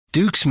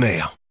Duke's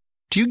mail.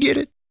 Do you get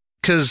it?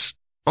 'Cause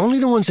only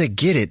the ones that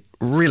get it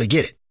really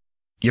get it.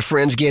 Your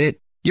friends get it.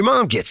 Your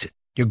mom gets it.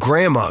 Your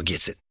grandma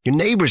gets it. Your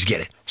neighbors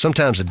get it.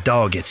 Sometimes the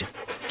dog gets it.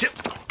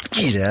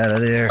 Get out of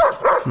there.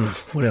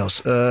 What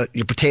else?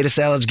 Your potato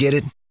salads get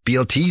it.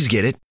 BLTs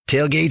get it.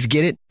 Tailgates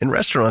get it. And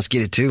restaurants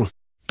get it too.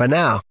 By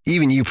now,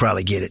 even you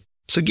probably get it.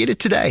 So get it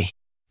today.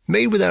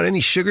 Made without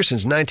any sugar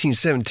since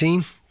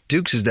 1917,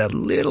 Duke's is that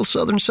little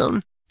southern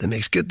something that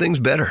makes good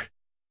things better.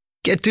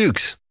 Get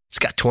Duke's. It's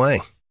got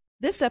twang.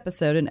 This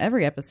episode and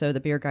every episode of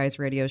the Beer Guys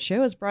radio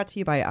show is brought to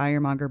you by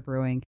Ironmonger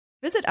Brewing.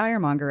 Visit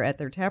Ironmonger at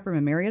their taproom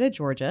in Marietta,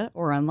 Georgia,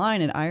 or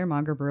online at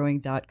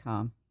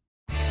ironmongerbrewing.com.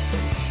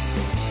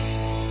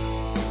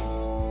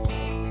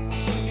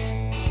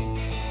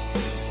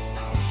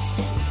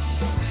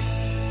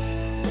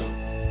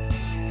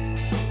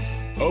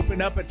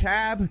 Open up a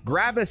tab,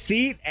 grab a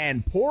seat,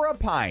 and pour a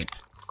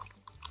pint.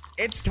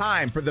 It's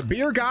time for the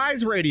Beer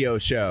Guys radio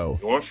show.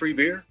 You want free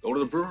beer? Go to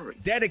the brewery.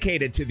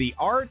 Dedicated to the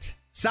art,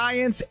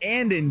 science,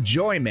 and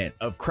enjoyment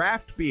of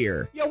craft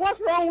beer. Yo, what's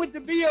wrong with the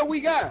beer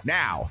we got?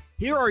 Now,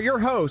 here are your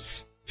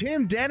hosts,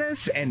 Tim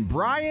Dennis and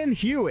Brian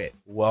Hewitt.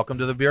 Welcome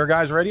to the Beer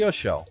Guys radio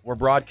show. We're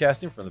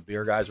broadcasting from the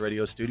Beer Guys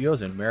radio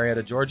studios in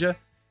Marietta, Georgia.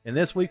 And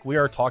this week we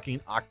are talking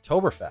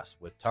Oktoberfest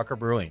with Tucker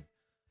Brewing.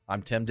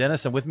 I'm Tim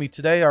Dennis, and with me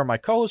today are my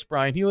co-host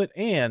Brian Hewitt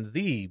and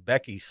the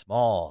Becky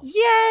Smalls.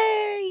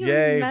 Yay!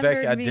 Yay,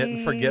 Becky. I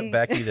didn't forget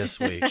Becky this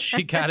week.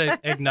 She got it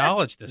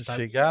acknowledged this time.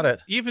 She got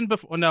it. Even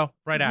before, no,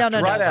 right after.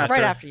 No, Right after.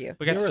 right after you.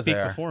 We got You to were speak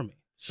there. before me.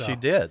 So. She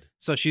did.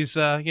 So she's,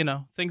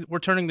 things. We're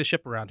turning the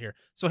ship around here.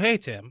 So, hey,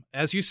 Tim,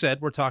 as you said,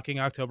 we're talking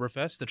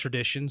Oktoberfest, the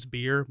traditions,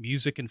 beer,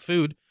 music, and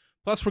food.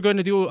 Plus, we're going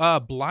to do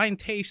a blind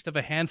taste of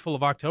a handful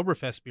of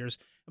Oktoberfest beers.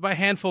 And by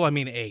handful, I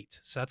mean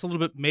 8. So that's a little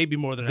bit, maybe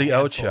more than a The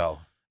handful. Ocho.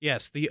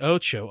 Yes, the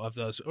Ocho of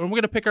those. And we're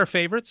going to pick our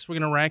favorites. We're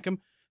going to rank them.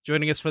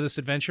 Joining us for this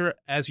adventure,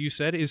 as you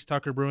said, is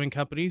Tucker Brewing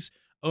Company's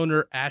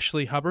owner,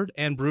 Ashley Hubbard,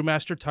 and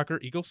brewmaster Tucker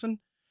Eagleson.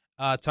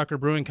 Tucker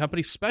Brewing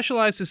Company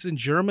specializes in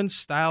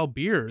German-style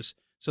beers,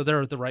 so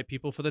they're the right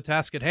people for the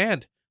task at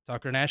hand.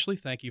 Tucker and Ashley,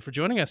 thank you for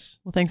joining us.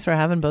 Well, thanks for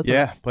having both of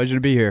Yeah, us. pleasure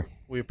to be here.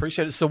 We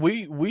appreciate it. So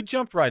we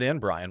jumped right in,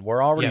 Brian.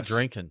 We're already Yes.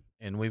 drinking,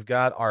 and we've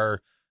got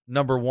our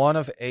number 1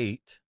 of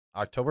 8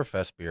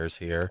 Oktoberfest beers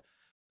here.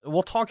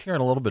 We'll talk here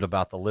in a little bit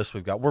about the list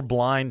we've got. We're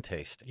blind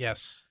tasting.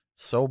 Yes.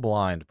 So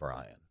blind,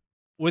 Brian.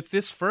 With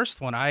this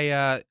first one,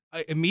 I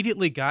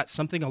immediately got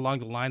something along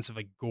the lines of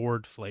a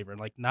gourd flavor,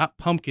 like not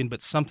pumpkin, but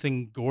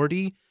something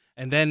gourdy,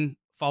 and then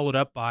followed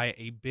up by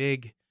a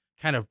big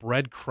kind of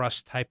bread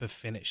crust type of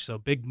finish. So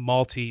big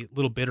malty,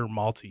 little bitter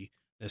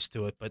maltiness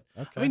to it. But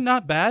Okay. I mean,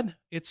 not bad.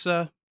 It's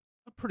a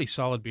pretty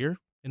solid beer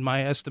in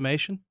my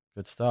estimation.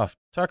 Good stuff.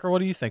 Tucker, what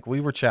do you think? We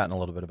were chatting a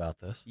little bit about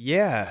this.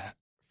 Yeah,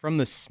 from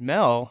the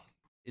smell,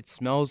 it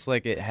smells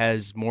like it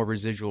has more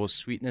residual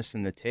sweetness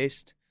in the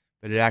taste,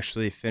 but it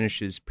actually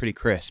finishes pretty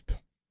crisp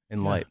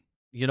and light.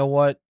 You know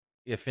what?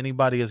 If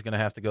anybody is going to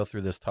have to go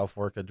through this tough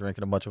work of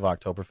drinking a bunch of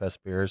Oktoberfest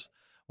beers,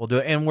 we'll do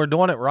it. And we're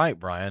doing it right,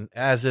 Brian.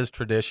 As is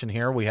tradition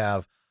here, we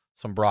have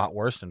some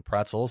bratwurst and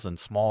pretzels and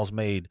Smalls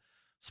made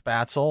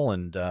spatzel,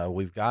 and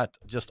we've got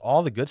just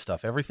all the good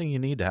stuff, everything you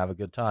need to have a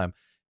good time.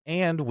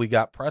 And we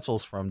got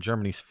pretzels from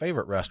Germany's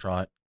favorite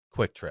restaurant,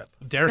 Quick Trip.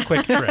 Dare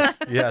Quick Trip.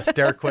 Yes,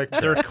 Dare Quick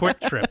Trip. Dare Quick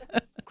Trip.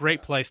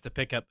 Great place to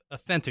pick up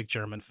authentic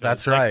German food.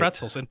 That's like right.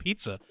 pretzels and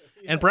pizza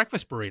and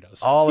breakfast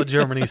burritos. All of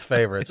Germany's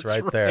favorites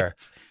That's right there.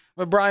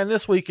 But Brian,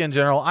 this week in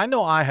general, I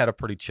know I had a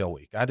pretty chill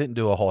week. I didn't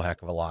do a whole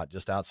heck of a lot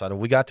just outside of,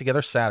 we got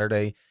together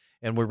Saturday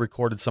and we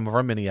recorded some of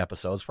our mini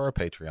episodes for our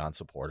Patreon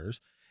supporters.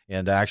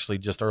 And actually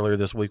just earlier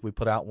this week, we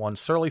put out one,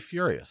 Surly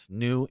Furious,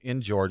 new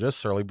in Georgia,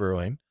 Surly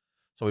Brewing.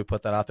 So we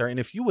put that out there. And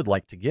if you would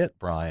like to get,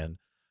 Brian,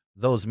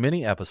 those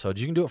mini episodes,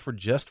 you can do it for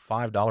just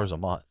 $5 a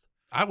month.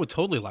 I would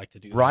totally like to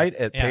do that. Right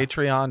at Yeah.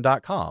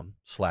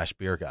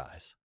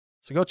 patreon.com/beerguys.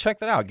 So go check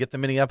that out. Get the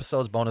mini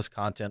episodes, bonus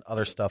content,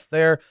 other stuff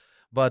there.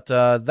 But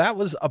that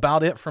was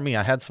about it for me.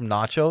 I had some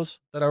nachos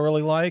that I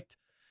really liked,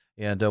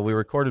 and we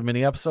recorded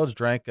mini episodes,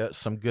 drank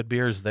some good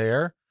beers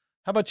there.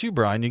 How about you,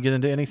 Brian? You get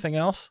into anything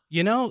else?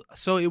 You know,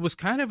 so it was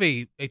kind of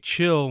a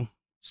chill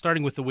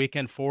starting with the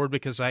weekend forward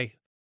because I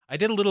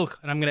did a little,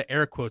 and I'm going to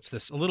air quotes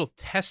this, a little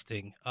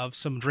testing of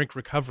some drink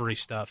recovery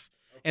stuff.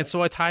 And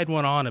so I tied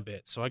one on a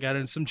bit. So I got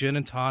into some gin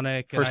and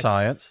tonic. For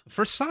science.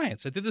 For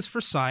science. I did this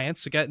for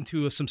science. I got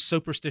into some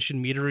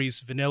Superstition Meadery's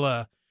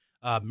vanilla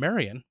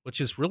Marion, which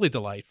is really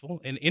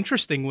delightful and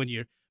interesting when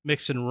you're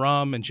mixing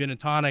rum and gin and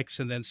tonics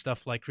and then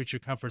stuff like Creature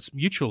Comforts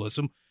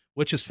Mutualism,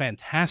 which is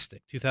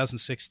fantastic.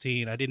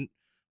 2016.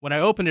 When I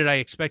opened it, I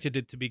expected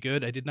it to be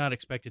good. I did not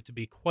expect it to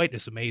be quite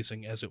as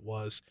amazing as it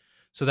was.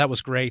 So that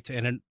was great.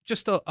 And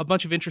just a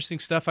bunch of interesting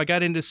stuff. I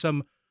got into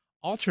some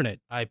alternate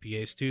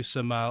IPAs too,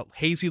 some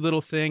hazy little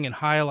thing and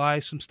High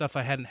Life, some stuff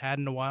I hadn't had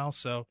in a while.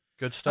 So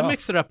good stuff. I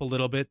mixed it up a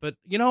little bit, but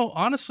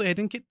honestly, I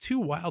didn't get too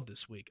wild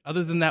this week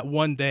other than that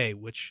one day,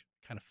 which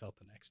kind of felt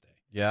the next day.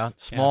 Yeah.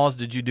 Smalls,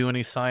 Did you do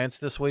any science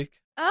this week?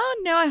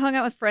 Oh, no, I hung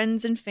out with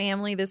friends and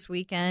family this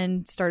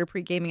weekend, started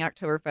pre-gaming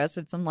Oktoberfest,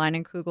 had some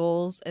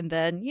Leinenkugels, and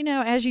then,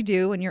 as you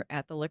do when you're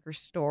at the liquor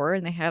store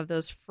and they have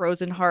those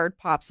frozen hard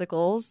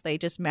popsicles, they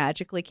just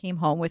magically came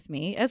home with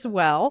me as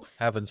well.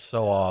 Happens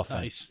so often.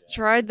 Nice.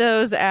 Tried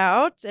those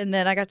out, and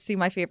then I got to see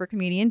my favorite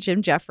comedian,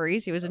 Jim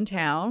Jeffries. He was in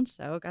town,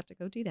 so got to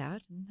go do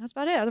that, and that's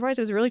about it. Otherwise,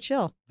 it was really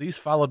chill. These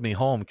followed me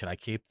home. Can I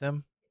keep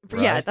them?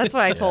 Yeah, Right? that's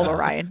what I told Yeah.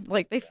 Orion.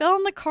 Like, they fell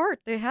in the cart.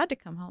 They had to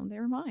come home. They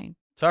were mine.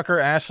 Tucker,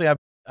 Ashley,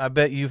 I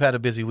bet you've had a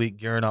busy week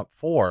gearing up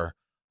for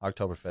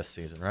Oktoberfest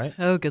season, right?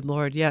 Oh, good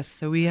Lord. Yes.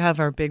 So we have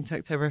our big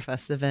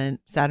Oktoberfest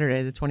event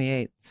Saturday, the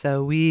 28th.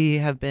 So we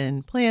have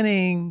been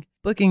planning,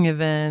 booking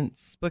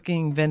events,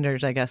 booking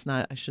vendors, I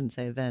shouldn't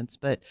say events,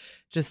 but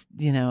just,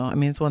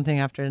 it's one thing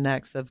after the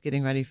next of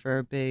getting ready for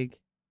a big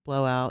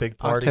blowout Big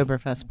party.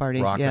 Oktoberfest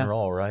party. Rock yeah, and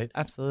roll, right?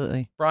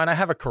 absolutely. Brian, I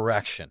have a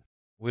correction.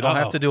 We don't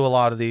have to do a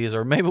lot of these,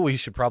 or maybe we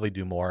should probably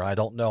do more. I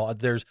don't know.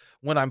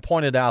 When I'm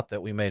pointed out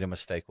that we made a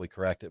mistake, we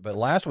correct it. But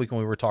last week when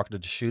we were talking to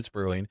Deschutes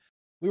Brewing,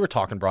 we were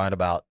talking, Brian,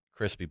 about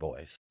Crispy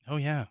Boys. Oh,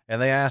 yeah.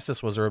 And they asked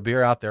us, was there a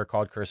beer out there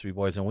called Crispy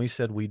Boys? And we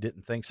said we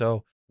didn't think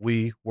so.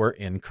 We were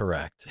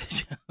incorrect.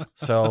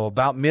 So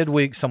about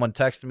midweek, someone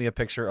texted me a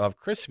picture of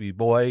Crispy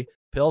Boy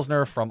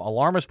Pilsner from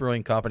Alarmist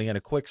Brewing Company, and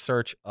a quick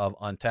search of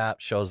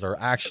Untappd shows there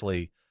are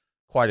actually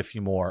quite a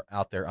few more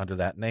out there under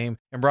that name.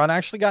 And Brian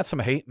actually got some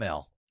hate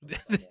mail.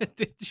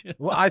 Did you?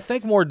 Well, I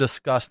think more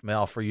disgust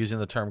mail for using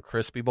the term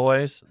Crispy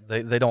Boys.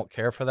 They don't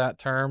care for that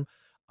term.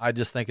 I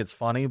just think it's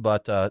funny.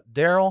 But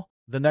Daryl,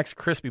 the next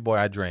Crispy Boy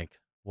I drink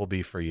will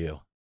be for you.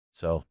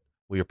 So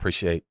we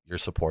appreciate your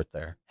support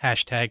there.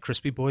 Hashtag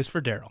Crispy Boys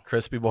for Daryl.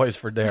 Crispy Boys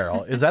for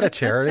Daryl. Is that a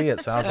charity? It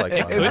sounds like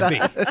one. Could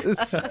be.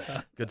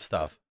 Good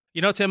stuff.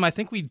 Tim, I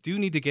think we do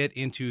need to get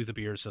into the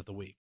beers of the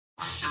week.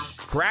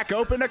 Crack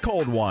open a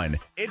cold one.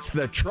 It's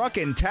the Truck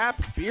and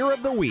Tap Beer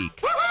of the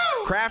Week.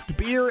 Craft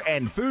beer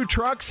and food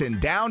trucks in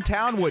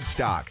downtown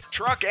Woodstock.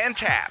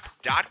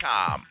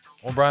 Truckandtap.com.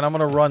 Well, Brian, I'm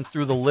going to run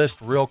through the list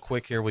real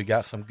quick here. We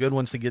got some good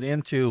ones to get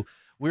into.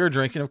 We are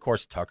drinking, of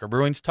course, Tucker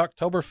Brewing's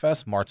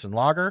Oktoberfest Marzen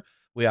Lager.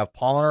 We have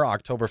Paulaner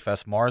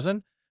Oktoberfest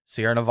Marzen,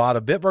 Sierra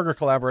Nevada Bitburger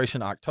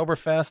Collaboration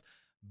Oktoberfest,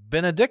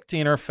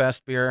 Benedictiner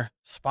Fest Beer,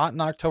 Spaten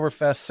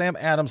Oktoberfest, Sam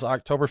Adams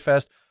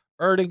Oktoberfest,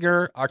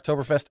 Erdinger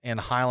Oktoberfest, and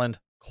Highland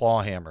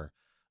Clawhammer.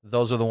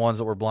 Those are the ones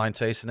that we're blind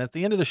tasting. At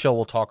the end of the show,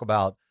 we'll talk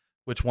about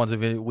which ones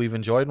we've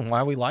enjoyed and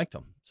why we liked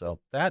them. So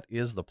that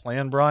is the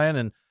plan, Brian.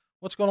 And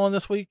what's going on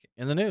this week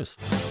in the news?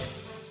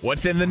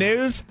 What's in the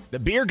news? The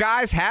beer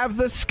guys have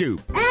the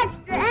scoop.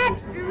 Extra,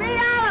 extra, read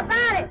all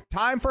about it.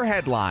 Time for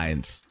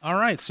headlines. All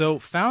right, so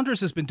Founders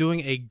has been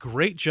doing a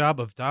great job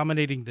of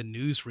dominating the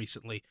news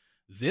recently.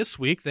 This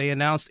week, they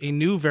announced a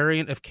new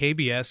variant of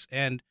KBS,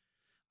 and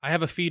I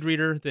have a feed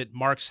reader that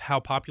marks how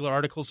popular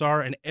articles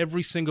are, and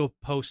every single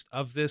post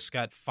of this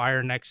got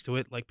fire next to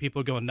it, like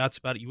people going nuts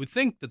about it. You would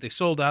think that they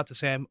sold out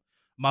to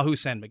Mahu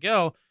San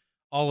Miguel,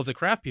 all of the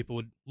craft people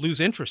would lose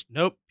interest.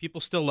 Nope,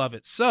 people still love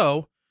it.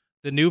 So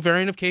the new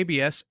variant of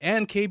KBS,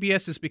 and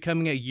KBS is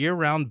becoming a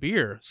year-round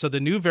beer. So the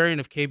new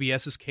variant of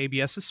KBS is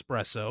KBS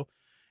Espresso,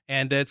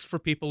 and it's for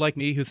people like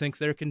me who thinks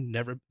there's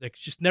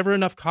just never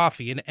enough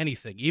coffee in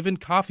anything. Even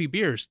coffee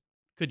beers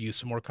could use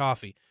some more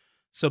coffee.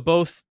 So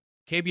both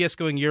KBS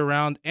going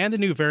year-round and the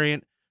new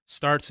variant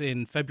starts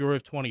in February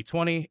of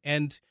 2020.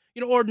 And,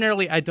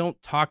 ordinarily I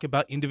don't talk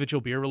about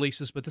individual beer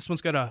releases, but this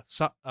one's got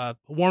a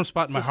warm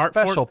spot in my heart.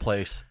 Special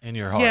place in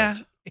your heart. Yeah,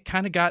 it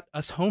kind of got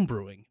us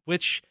homebrewing,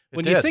 which,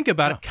 when did. you think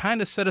about it,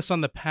 kind of set us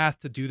on the path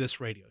to do this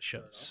radio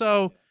show.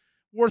 So,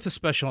 worth a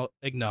special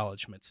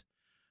acknowledgement.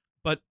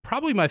 But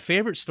probably my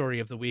favorite story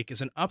of the week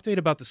is an update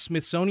about the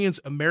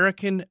Smithsonian's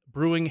American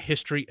Brewing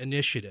History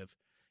Initiative.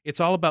 It's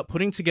all about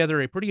putting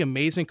together a pretty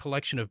amazing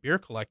collection of beer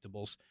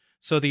collectibles.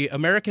 So the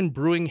American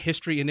Brewing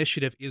History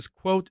Initiative is,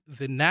 quote,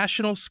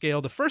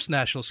 the first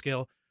national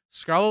scale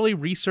scholarly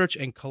research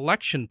and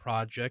collection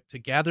project to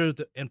gather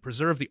and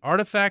preserve the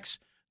artifacts,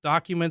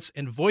 documents,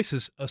 and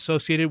voices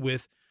associated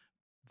with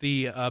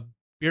the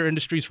beer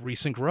industry's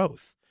recent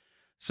growth.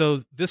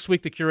 So this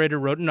week, the curator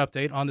wrote an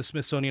update on the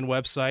Smithsonian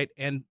website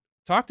and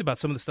talked about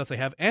some of the stuff they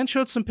have and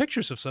showed some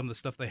pictures of some of the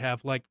stuff they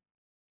have, like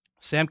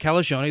Sam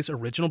Calagione's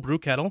original brew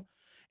kettle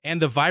and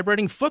the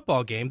vibrating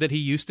football game that he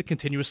used to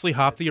continuously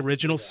hop the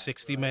original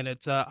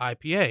 60-minute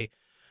IPA,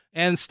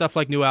 and stuff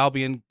like New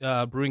Albion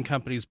Brewing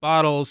Company's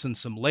bottles and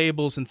some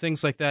labels and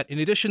things like that. In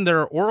addition,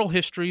 there are oral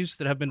histories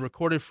that have been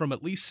recorded from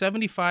at least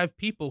 75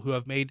 people who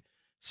have made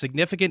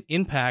significant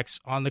impacts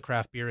on the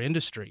craft beer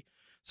industry.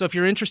 So if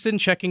you're interested in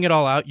checking it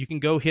all out, you can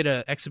go hit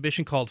an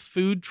exhibition called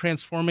Food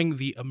Transforming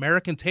the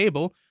American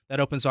Table that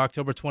opens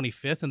October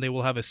 25th, and they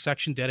will have a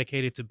section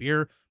dedicated to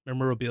beer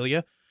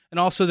memorabilia. And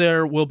also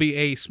there will be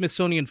a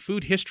Smithsonian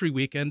Food History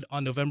Weekend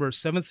on November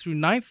 7th through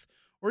 9th,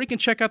 or you can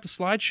check out the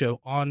slideshow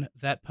on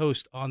that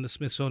post on the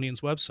Smithsonian's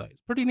website.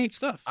 It's pretty neat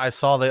stuff. I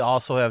saw they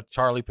also have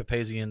Charlie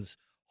Papazian's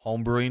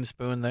homebrewing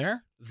spoon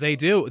there. They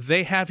do.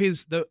 They have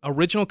the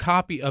original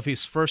copy of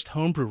his first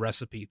homebrew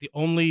recipe, the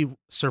only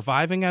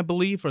surviving, I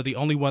believe, or the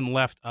only one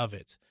left of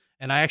it.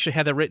 And I actually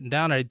had that written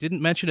down. I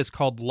didn't mention it's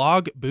called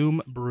Log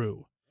Boom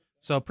Brew.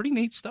 So pretty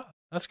neat stuff.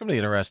 That's going to be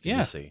interesting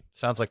to see.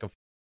 Sounds like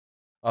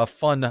a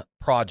fun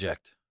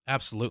project.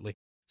 Absolutely.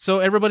 So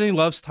everybody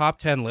loves top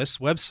 10 lists.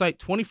 Website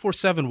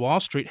 24/7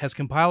 Wall Street has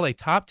compiled a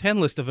top 10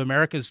 list of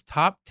America's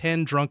top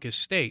 10 drunkest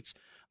states.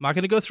 I'm not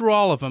going to go through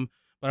all of them,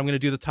 but I'm going to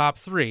do the top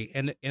 3.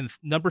 And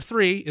number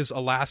 3 is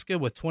Alaska,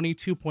 with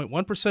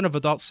 22.1% of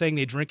adults saying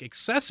they drink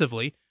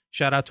excessively.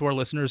 Shout out to our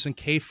listeners in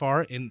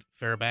KFAR in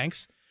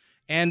Fairbanks.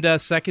 And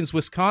second is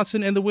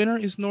Wisconsin, and the winner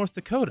is North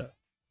Dakota.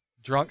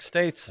 Drunk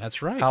states.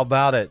 That's right. How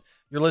about it?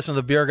 You're listening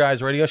to the Beer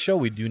Guys Radio Show.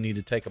 We do need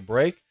to take a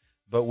break,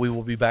 but we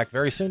will be back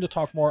very soon to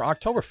talk more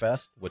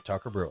Oktoberfest with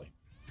Tucker Brewing.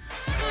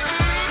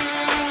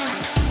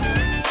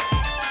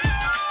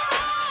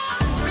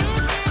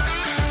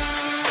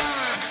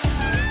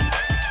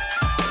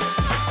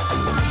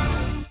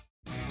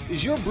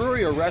 Is your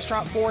brewery or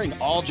restaurant flooring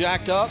all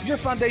jacked up? Your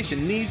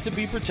foundation needs to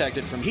be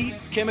protected from heat,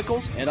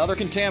 chemicals, and other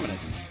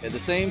contaminants. At the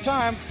same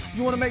time,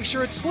 you want to make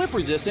sure it's slip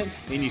resistant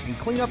and you can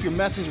clean up your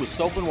messes with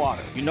soap and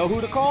water. You know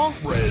who to call?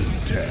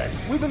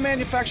 ResTech. We've been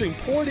manufacturing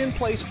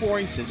poured-in-place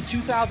flooring since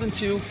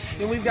 2002,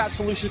 and we've got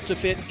solutions to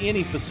fit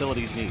any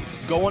facility's needs.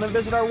 Go on and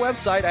visit our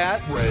website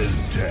at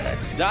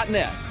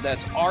ResTech.net.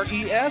 That's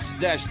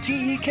RES-TEK.net.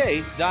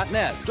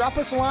 Drop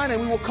us a line and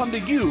we will come to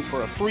you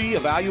for a free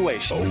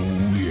evaluation.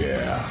 Oh,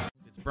 yeah.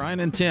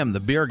 Brian and Tim, the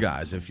Beer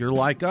Guys. If you're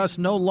like us,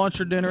 no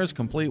lunch or dinner is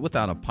complete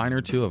without a pint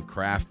or two of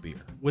craft beer.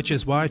 Which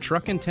is why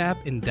Truck and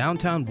Tap in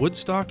downtown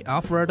Woodstock,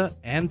 Alpharetta,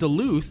 and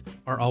Duluth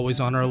are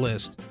always on our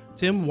list.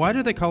 Tim, why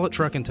do they call it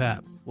Truck and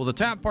Tap? Well, the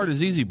tap part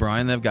is easy,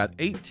 Brian. They've got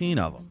 18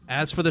 of them.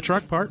 As for the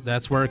truck part,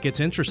 that's where it gets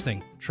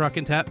interesting. Truck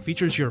and Tap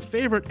features your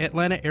favorite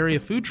Atlanta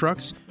area food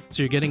trucks,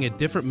 so you're getting a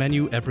different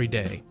menu every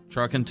day.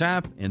 Truck and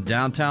Tap in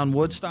downtown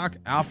Woodstock,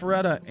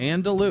 Alpharetta,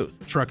 and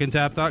Duluth.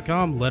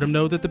 Truckandtap.com. Let them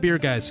know that the Beer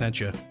Guys sent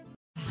you.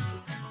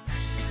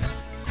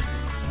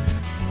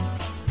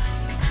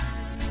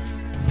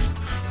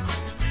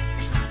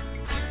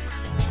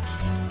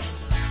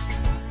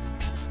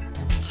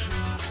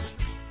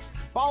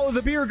 Follow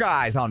the Beer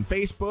Guys on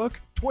Facebook,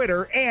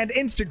 Twitter, and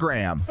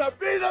Instagram. To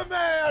be the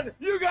man,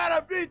 you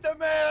gotta beat the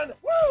man.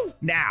 Woo!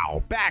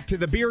 Now, back to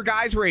the Beer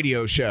Guys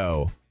Radio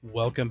Show.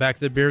 Welcome back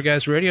to the Beer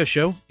Guys Radio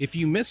Show. If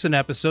you miss an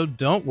episode,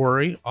 don't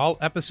worry. All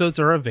episodes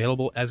are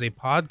available as a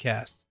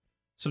podcast.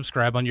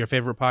 Subscribe on your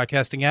favorite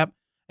podcasting app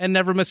and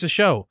never miss a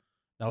show.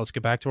 Now let's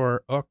get back to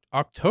our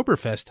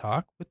Oktoberfest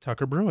talk with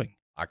Tucker Brewing.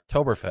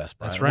 Oktoberfest,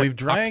 Brian. That's right. We've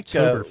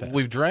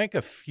drank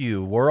a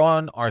few. We're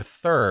on our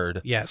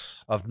third.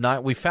 Yes. Of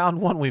 9. We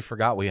found one we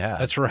forgot we had.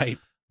 That's right.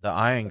 The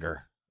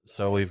Iyengar.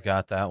 So we've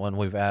got that one.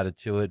 We've added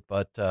to it.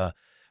 But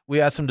we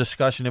had some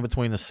discussion in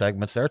between the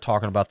segments. They're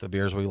talking about the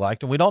beers we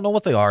liked, and we don't know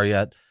what they are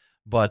yet.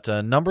 But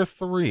number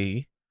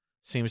 3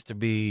 seems to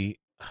be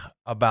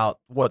about,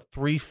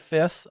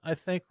 3/5, I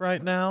think,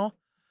 right now.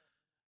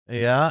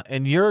 Yeah.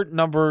 And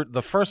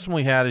the first one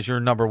we had is your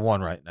number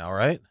 1 right now,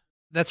 right?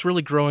 That's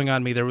really growing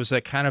on me. There was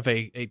a kind of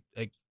and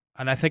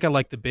I think I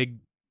like the big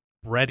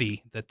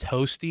bready, the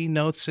toasty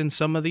notes in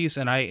some of these,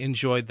 and I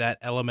enjoyed that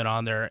element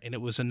on there, and it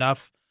was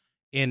enough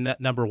in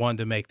number 1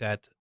 to make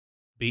that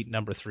beat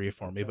number 3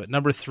 for me. But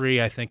number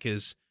 3, I think,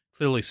 is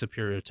clearly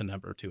superior to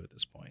number 2 at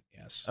this point.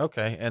 Yes.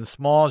 Okay. And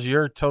Smalls,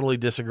 you're totally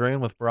disagreeing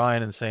with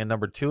Brian and saying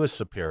number 2 is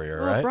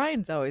superior, Well, right?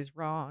 Brian's always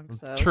wrong.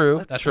 So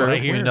True. That's true. what I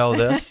hear. We know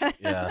this.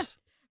 Yes.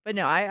 But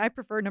no, I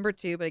prefer number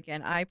 2. But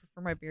again, I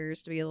prefer my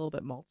beers to be a little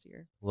bit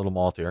maltier. A little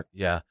maltier.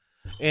 Yeah.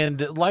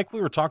 And like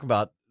we were talking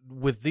about,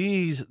 with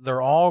these, they're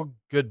all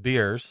good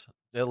beers.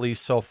 At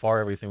least so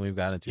far, everything we've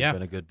gotten into has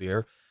been a good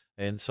beer.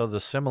 And so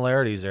the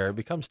similarities there, it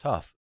becomes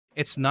tough.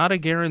 It's not a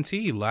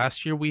guarantee.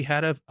 Last year we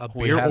had a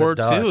beer or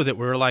two that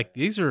we were like,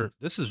 this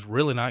is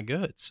really not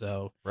good.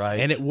 So right.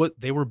 And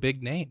they were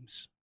big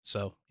names.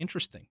 So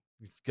interesting.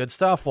 Good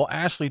stuff. Well,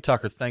 Ashley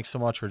Tucker, thanks so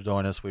much for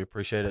joining us. We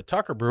appreciate it.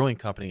 Tucker Brewing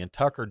Company in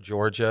Tucker,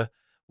 Georgia,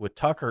 with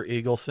Tucker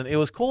Eagleson. It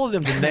was cool of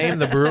them to name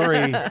the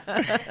brewery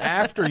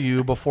after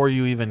you before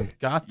you even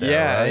got there.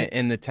 Yeah, right?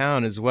 in the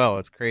town as well.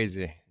 It's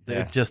crazy.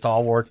 It just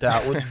all worked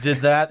out.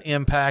 Did that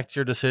impact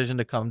your decision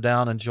to come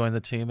down and join the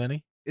team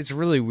any? It's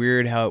really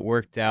weird how it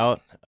worked out.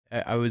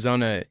 I was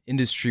on an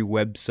industry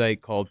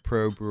website called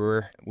Pro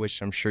Brewer,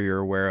 which I'm sure you're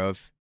aware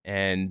of.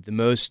 And the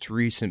most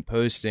recent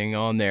posting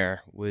on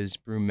there was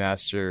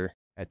brewmaster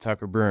at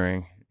Tucker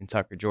Brewing in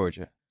Tucker,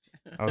 Georgia.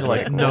 I was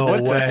like, no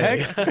what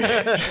way. the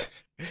heck?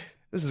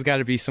 This has got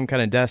to be some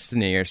kind of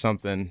destiny or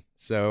something.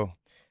 So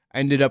I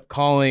ended up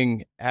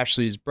calling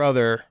Ashley's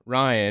brother,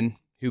 Ryan,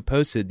 who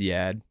posted the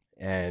ad.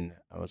 And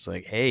I was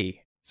like,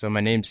 hey, so my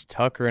name's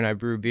Tucker and I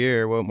brew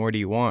beer. What more do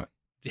you want?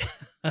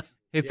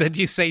 Did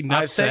you say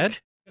enough said?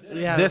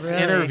 Yeah, this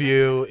really.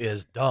 interview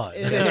is done.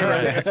 It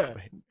That's is.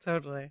 right.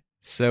 Totally.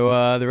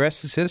 So the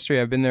rest is history.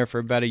 I've been there for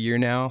about a year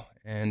now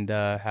and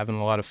having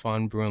a lot of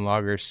fun brewing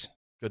lagers.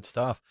 Good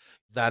stuff.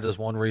 That is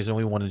one reason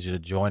we wanted you to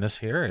join us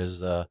here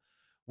is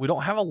we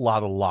don't have a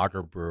lot of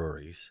lager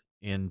breweries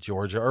in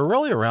Georgia or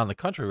really around the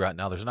country right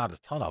now. There's not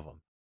a ton of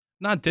them.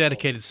 Not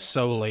dedicated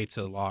solely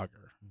to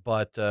lager.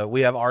 But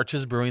we have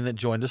Arches Brewing that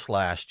joined us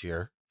last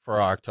year for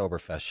our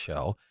Oktoberfest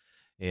show.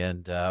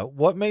 And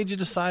what made you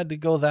decide to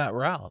go that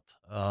route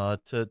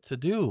to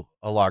do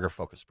a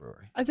lager-focused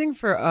brewery? I think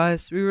for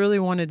us, we really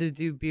wanted to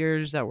do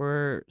beers that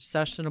were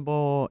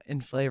sessionable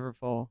and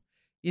flavorful.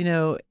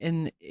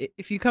 And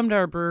if you come to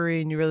our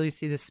brewery and you really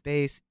see the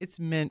space, it's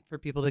meant for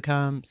people to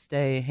come,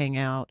 stay, hang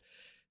out.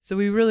 So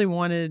we really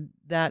wanted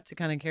that to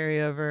kind of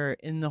carry over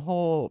in the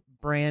whole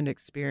brand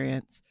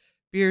experience.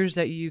 Beers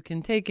that you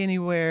can take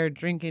anywhere,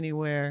 drink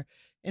anywhere,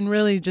 and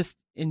really just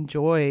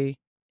enjoy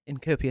in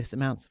copious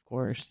amounts, of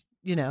course.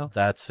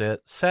 That's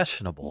it.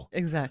 Sessionable.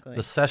 Exactly.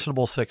 The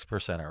sessionable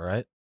 6%er,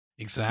 right?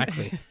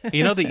 Exactly.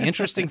 The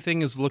interesting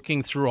thing is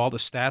looking through all the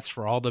stats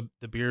for all the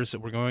beers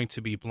that we're going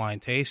to be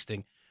blind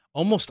tasting.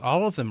 Almost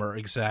all of them are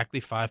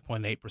exactly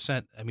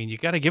 5.8%. I mean, you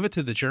got to give it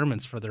to the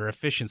Germans for their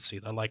efficiency.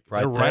 They're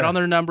right on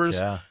their numbers.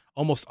 Yeah.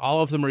 Almost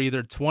all of them are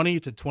either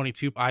 20 to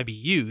 22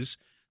 IBUs.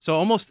 So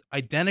almost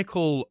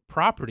identical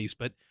properties,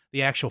 but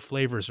the actual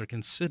flavors are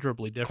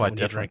considerably different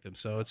when you drink them.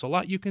 So it's a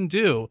lot you can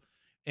do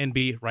and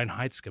be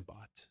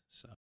Reinheitsgebot.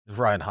 So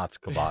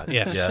Reinheitsgebot.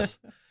 Yes. Yes.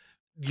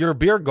 Your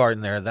beer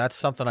garden there, that's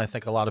something I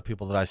think a lot of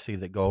people that I see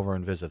that go over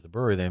and visit the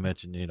brewery, they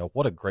mention,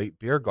 what a great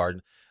beer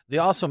garden. They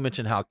also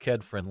mention how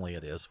kid-friendly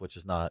it is, which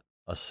is not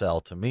a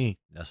sell to me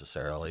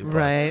necessarily. But,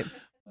 right.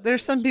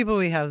 There's some people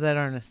we have that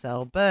aren't a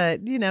sell,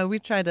 but, we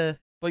try to.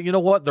 But you know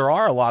what? There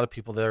are a lot of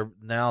people there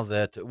now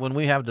that when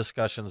we have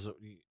discussions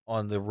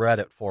on the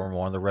Reddit forum,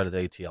 on the Reddit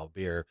ATL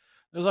beer,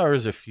 there's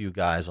always a few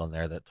guys on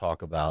there that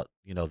talk about,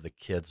 the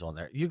kids on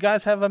there. You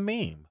guys have a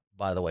meme,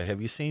 by the way.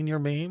 Have you seen your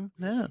meme?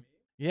 No.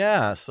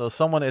 Yeah. So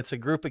it's a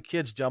group of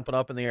kids jumping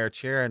up in the air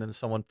cheering, and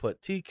someone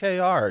put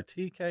TKR,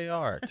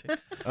 TKR.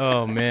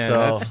 Oh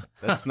man,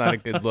 that's not a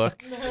good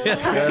look.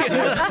 That's it.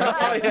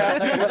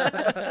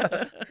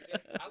 Yeah.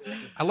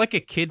 I like a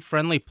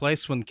kid-friendly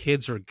place when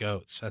kids are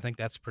goats. I think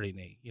that's pretty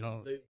neat.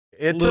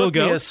 It little took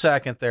me a goats,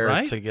 second there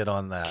right? to get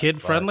on that.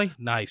 Kid-friendly?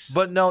 Nice.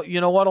 But no,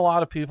 you know what? A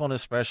lot of people, and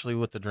especially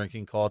with the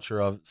drinking culture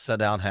of sit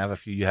down,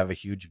 you have a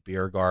huge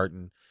beer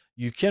garden.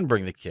 You can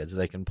bring the kids.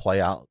 They can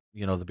play out,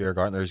 the beer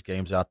garden. There's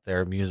games out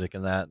there, music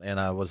and that. And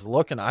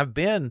I've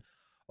been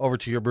over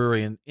to your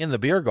brewery in the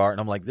beer garden.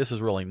 I'm like, this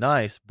is really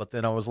nice. But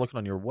then I was looking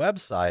on your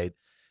website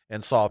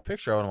and saw a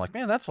picture of it. I'm like,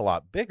 man, that's a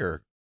lot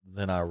bigger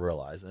than I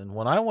realized. And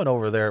when I went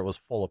over there, it was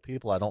full of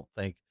people. I don't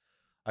think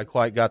I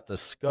quite got the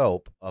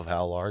scope of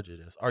how large it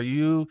is.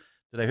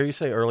 Did I hear you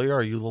say earlier,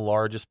 are you the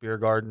largest beer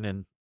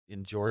garden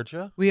in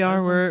Georgia? We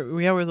are.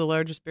 We're the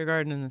largest beer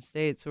garden in the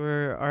States.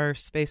 Our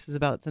space is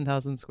about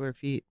 10,000 square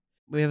feet.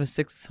 We have a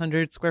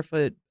 600 square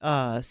foot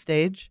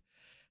stage.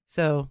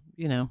 So,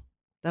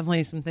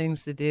 definitely some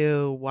things to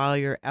do while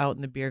you're out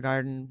in the beer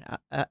garden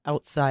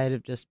outside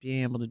of just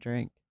being able to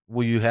drink.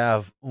 Will you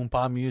have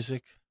oompa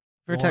music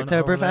for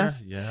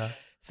Oktoberfest? Yeah.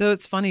 So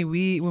it's funny.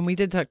 When we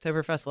did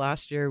Oktoberfest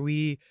last year,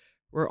 we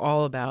were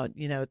all about,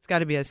 it's got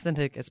to be as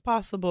authentic as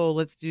possible.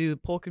 Let's do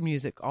polka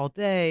music all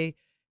day.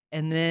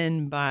 And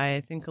then by,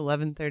 I think,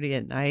 11:30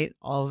 at night,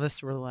 all of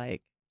us were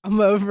like, I'm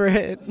over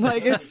it.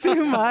 Like, it's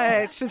too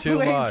much. It's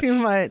way too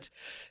much.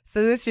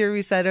 So this year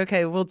we said,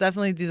 okay, we'll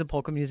definitely do the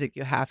polka music.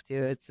 You have to.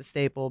 It's a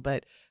staple,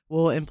 but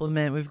we'll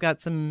implement. We've got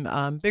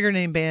some bigger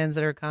name bands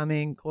that are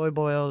coming. Coy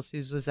Boyles,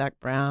 who's with Zach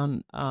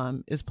Brown,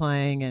 is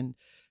playing, and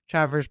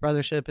Traverse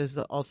Brothership is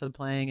also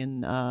playing.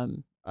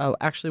 And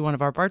actually one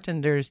of our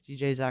bartenders,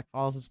 DJ Zach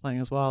Falls, is playing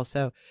as well.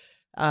 So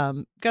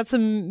got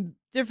some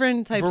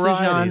different types of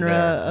genre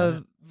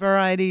of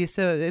variety.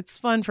 So it's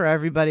fun for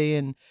everybody.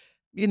 And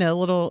something a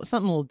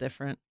little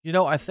different.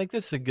 I think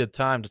this is a good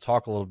time to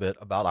talk a little bit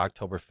about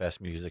Oktoberfest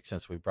music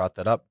since we brought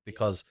that up,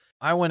 because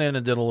I went in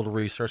and did a little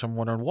research. I'm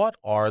wondering, what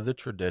are the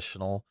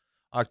traditional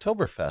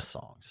Oktoberfest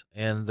songs?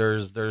 And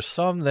there's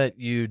some that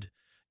you'd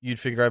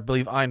figure. I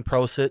believe Ein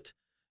Prosit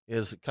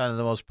is kind of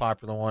the most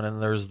popular one,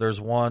 and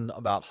there's one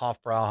about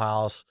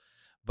Hofbrauhaus,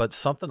 but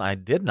something I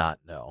did not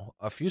know,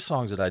 a few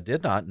songs that I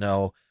did not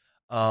know,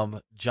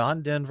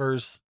 John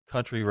Denver's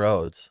Country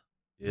Roads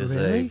is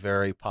a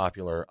very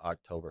popular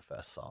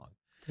Oktoberfest song.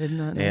 Did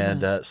not know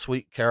and that.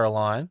 Sweet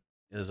Caroline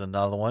is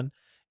another one.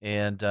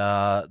 And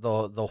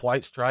the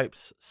White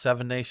Stripes,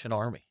 Seven Nation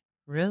Army.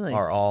 Really?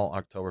 Are all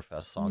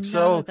Oktoberfest songs.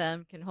 None of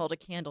them can hold a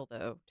candle,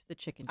 though, to the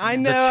chicken dance. I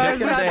know.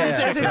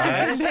 The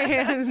chicken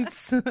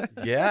dance.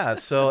 Yeah,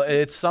 so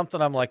it's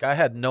something I'm like, I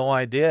had no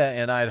idea.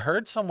 And I'd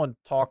heard someone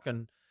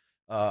talking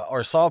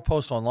or saw a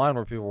post online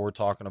where people were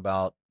talking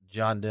about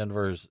John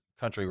Denver's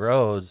Country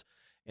Roads.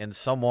 And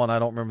someone, I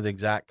don't remember the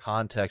exact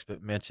context,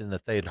 but mentioned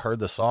that they'd heard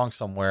the song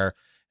somewhere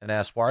and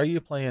asked, why are you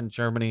playing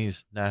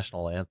Germany's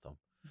national anthem?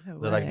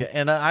 No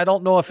and I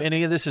don't know if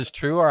any of this is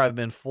true or I've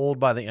been fooled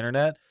by the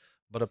internet,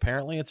 but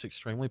apparently it's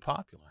extremely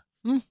popular.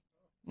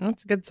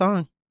 That's a good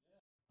song.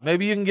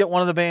 Maybe you can get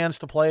one of the bands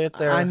to play it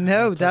there. I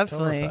know,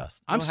 definitely.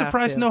 I'm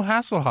surprised no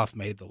Hasselhoff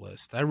made the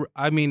list.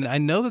 I mean, I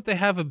know that they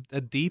have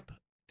a deep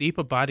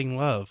abiding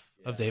love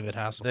of David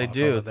Hasselhoff. They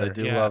do. Over there.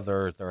 They do love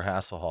their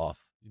Hasselhoff.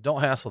 You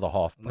don't hassle the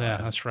Hoff. Yeah,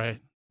 that's right.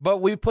 But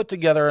we put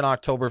together an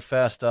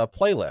Oktoberfest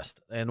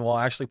playlist, and we'll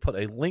actually put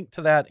a link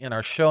to that in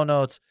our show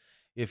notes.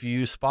 If you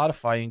use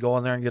Spotify, you can go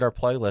in there and get our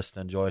playlist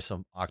and enjoy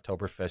some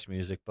Oktoberfest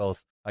music,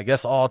 both, I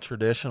guess, all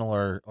traditional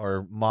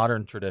or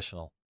modern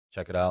traditional.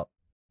 Check it out.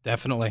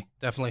 Definitely.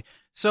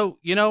 So,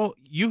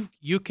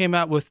 you came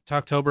out with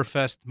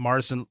Oktoberfest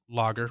Marzen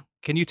Lager.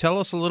 Can you tell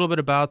us a little bit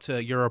about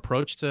your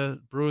approach to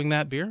brewing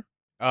that beer?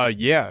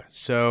 Yeah.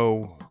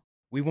 So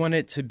we want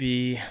it to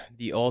be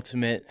the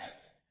ultimate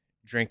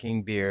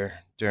drinking beer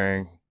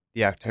during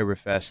the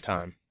Oktoberfest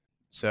time.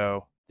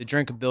 So the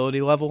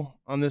drinkability level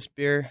on this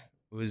beer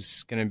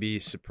was going to be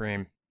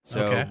supreme.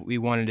 So we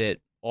wanted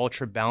it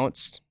ultra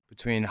balanced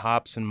between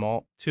hops and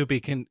malt. To be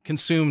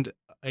consumed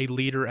a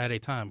liter at a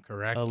time,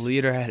 correct? A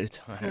liter at a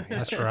time.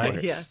 That's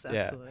right. Yes,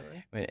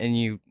 absolutely. Yeah. And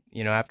you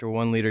after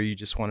 1 liter, you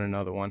just want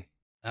another one.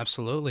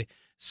 Absolutely.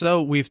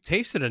 So we've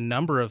tasted a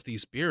number of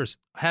these beers.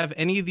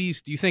 Do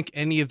you think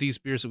any of these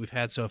beers that we've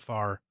had so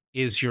far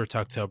is your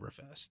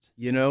Oktoberfest?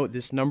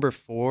 This number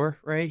 4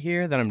 right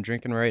here that I'm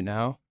drinking right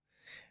now,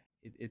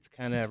 it's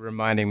kind of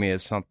reminding me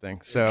of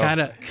something.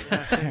 So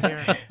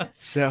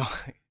so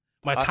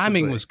my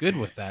timing was good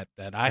with that.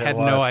 I had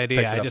no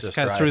idea. I just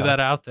kind of threw that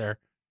out there.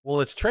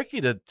 Well, it's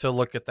tricky to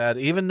look at that.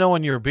 Even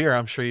knowing your beer,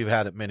 I'm sure you've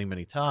had it many,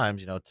 many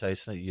times,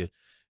 tasting it,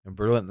 and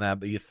brew it and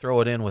that, but you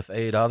throw it in with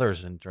 8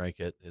 others and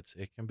drink it.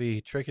 It can be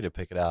tricky to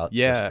pick it out.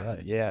 Yeah,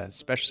 yeah,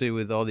 especially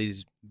with all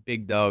these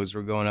big dogs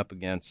we're going up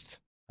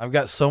against. I've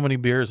got so many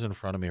beers in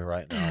front of me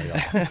right now,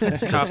 y'all.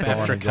 Cup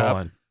after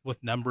cup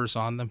with numbers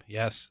on them.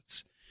 Yes,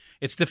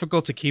 it's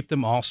difficult to keep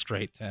them all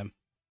straight, Tim.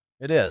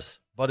 It is,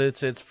 but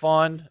it's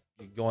fun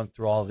going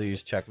through all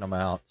these, checking them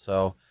out.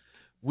 So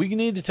we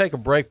need to take a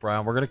break,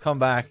 Brian. We're going to come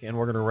back and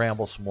we're going to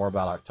ramble some more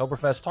about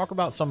Oktoberfest, talk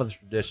about some of the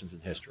traditions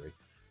and history.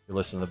 You're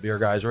listening to the Beer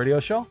Guys Radio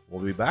Show.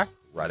 We'll be back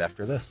right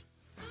after this.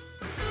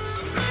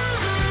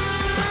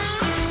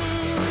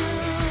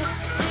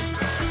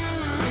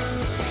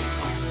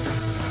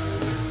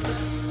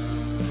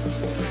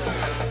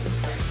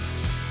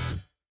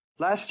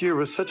 Last year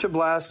was such a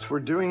blast, we're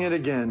doing it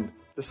again.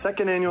 The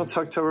second annual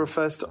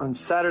Oktoberfest on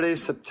Saturday,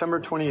 September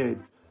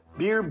 28th.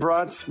 Beer,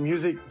 brats,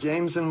 music,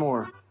 games, and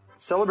more.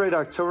 Celebrate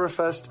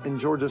Oktoberfest in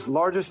Georgia's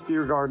largest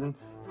beer garden,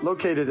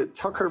 located at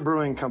Tucker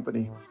Brewing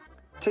Company.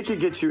 Ticket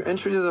gets you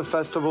entry to the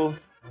festival,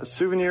 a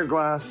souvenir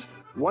glass,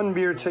 1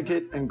 beer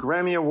ticket, and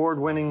Grammy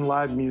Award-winning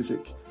live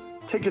music.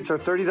 Tickets are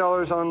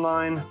 $30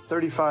 online,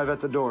 $35 at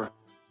the door.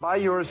 Buy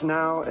yours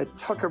now at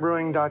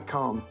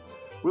tuckerbrewing.com.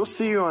 We'll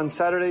see you on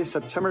Saturday,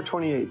 September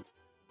 28th.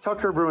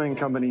 Tucker Brewing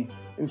Company,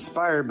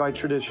 inspired by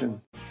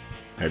tradition.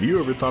 Have you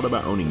ever thought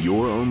about owning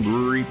your own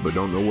brewery but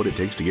don't know what it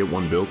takes to get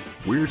one built?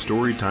 We're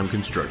Storytime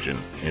Construction,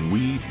 and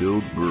we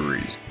build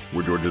breweries.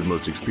 We're Georgia's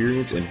most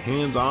experienced and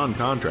hands-on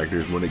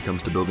contractors when it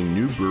comes to building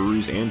new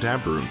breweries and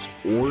tap rooms,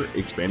 or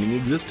expanding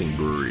existing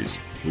breweries.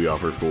 We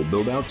offer full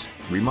build-outs,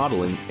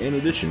 remodeling, and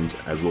additions,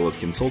 as well as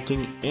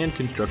consulting and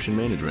construction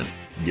management.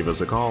 Give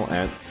us a call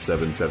at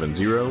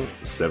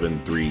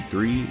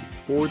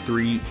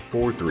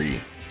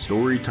 770-733-4343.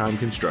 Storytime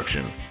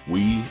Construction.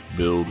 We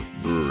build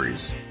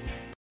breweries.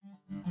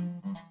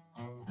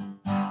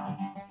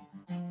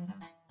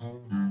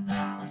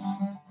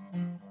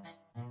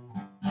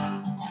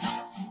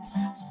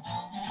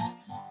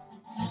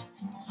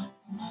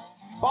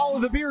 Follow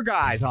the Beer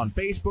Guys on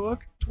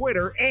Facebook,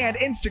 Twitter, and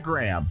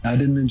Instagram. I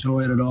didn't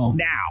enjoy it at all.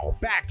 Now,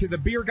 back to the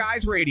Beer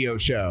Guys Radio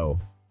Show.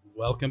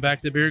 Welcome back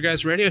to the Beer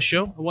Guys Radio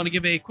Show. I want to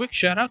give a quick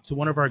shout out to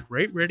one of our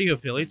great radio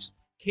affiliates,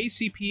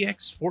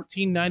 KCPX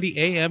 1490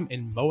 AM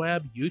in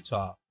Moab,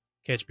 Utah.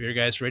 Catch Beer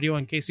Guys Radio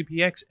on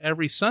KCPX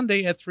every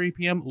Sunday at 3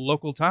 p.m.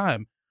 local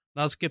time.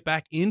 Now let's get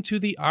back into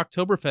the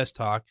Oktoberfest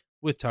talk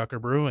with Tucker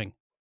Brewing.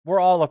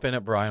 We're all up in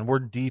it, Brian. We're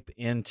deep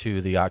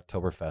into the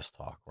Oktoberfest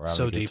talk. We're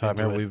so deep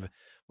into it.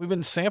 We've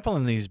been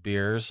sampling these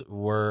beers.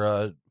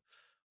 What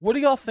do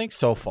y'all think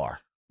so far?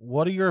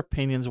 What are your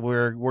opinions?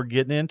 We're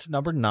getting into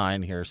number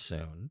 9 here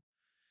soon,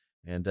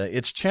 and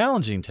it's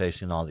challenging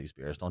tasting all these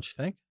beers, don't you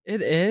think?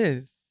 It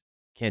is.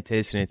 Can't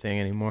taste anything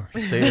anymore.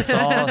 See, it's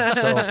all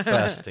so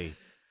festy.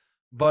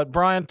 But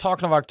Brian,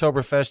 talking of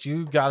Oktoberfest,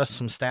 you got us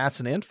some stats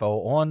and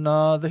info on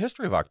the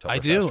history of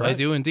Oktoberfest. I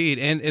do indeed.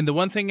 And the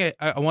one thing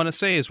I want to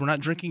say is we're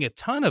not drinking a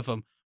ton of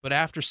them, but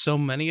after so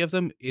many of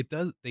them,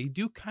 they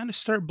do kind of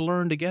start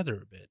blurring together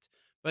a bit.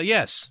 But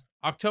yes,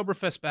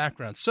 Oktoberfest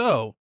background.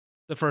 So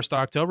the first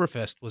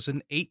Oktoberfest was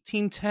in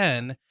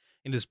 1810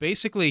 and is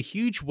basically a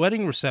huge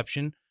wedding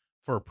reception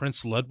for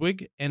Prince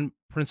Ludwig and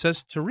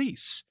Princess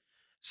Therese.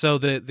 So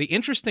the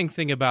interesting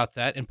thing about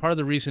that, and part of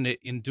the reason it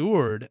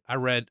endured,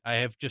 I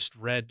have just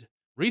read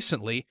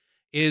recently,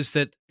 is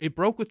that it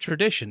broke with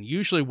tradition.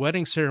 Usually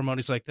wedding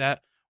ceremonies like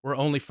that were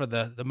only for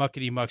the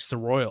muckety-mucks, the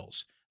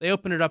royals. They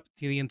opened it up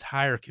to the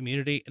entire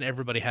community, and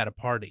everybody had a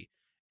party.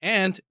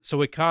 And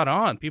so it caught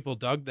on. People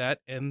dug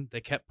that, and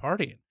they kept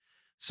partying.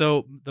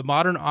 So the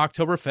modern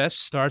Oktoberfest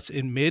starts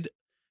in mid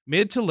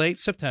to late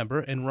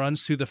September and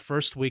runs through the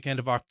first weekend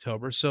of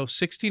October, so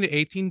 16 to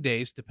 18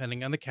 days,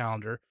 depending on the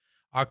calendar.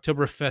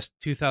 Oktoberfest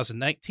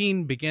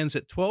 2019 begins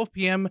at 12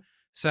 p.m.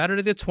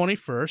 Saturday the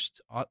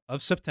 21st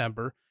of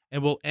September,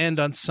 and will end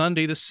on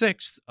Sunday the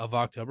 6th of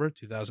October,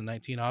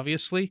 2019,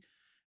 obviously.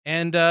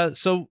 And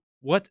so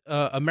what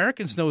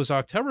Americans know as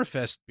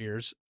Oktoberfest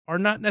beers are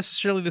not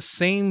necessarily the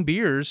same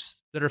beers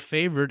that are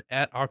favored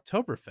at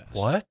Oktoberfest.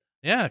 What?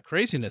 Yeah,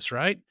 craziness,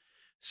 right?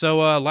 So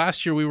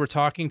last year we were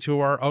talking to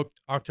our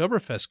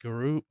Oktoberfest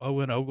guru,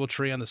 Owen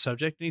Ogletree, on the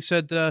subject, and he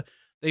said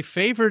they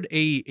favored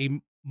a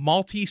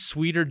malty,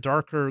 sweeter,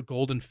 darker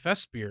Golden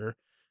Fest beer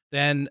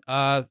than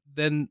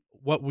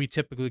what we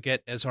typically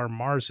get as our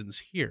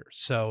Marzens here.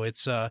 So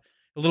it's a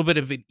little bit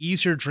of an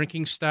easier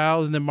drinking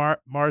style than the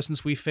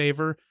Marzens we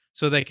favor,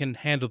 so they can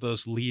handle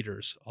those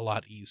liters a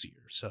lot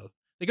easier. So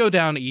they go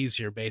down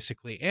easier,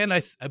 basically. And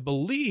I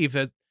believe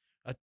a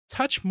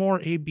touch more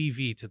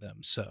ABV to them.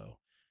 So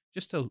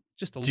just a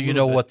little. Do you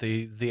know bit. what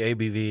the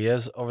ABV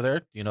is over there?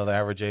 Do you know the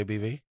average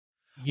ABV?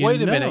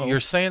 Wait a minute. You're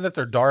saying that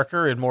they're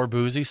darker and more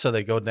boozy, so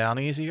they go down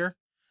easier?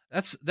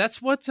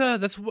 That's what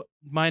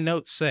my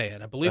notes say,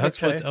 and I believe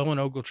that's what Owen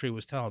Ogletree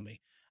was telling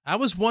me. I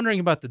was wondering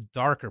about the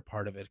darker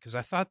part of it because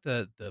I thought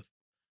the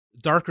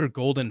darker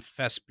Golden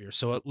Fest beer,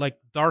 so like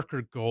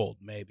darker gold,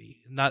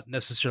 maybe not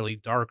necessarily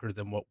darker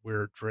than what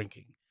we're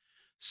drinking.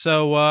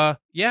 So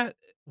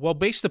well,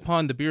 based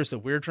upon the beers that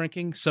we're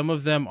drinking, some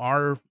of them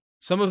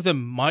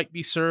might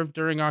be served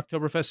during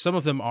Oktoberfest. Some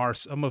of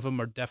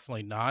them are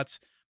definitely not.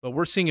 But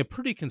we're seeing a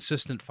pretty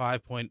consistent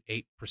 5.8%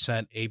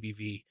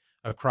 ABV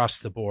across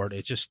the board.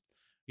 It just,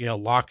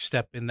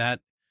 lockstep in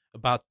that,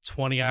 about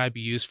 20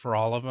 IBUs for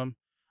all of them.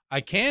 I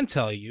can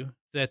tell you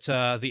that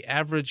the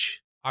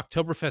average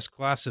Oktoberfest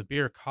glass of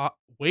beer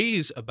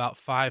weighs about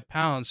 5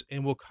 pounds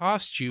and will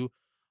cost you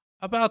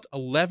about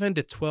 11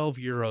 to 12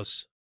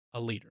 euros a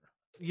liter.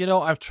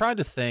 I've tried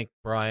to think,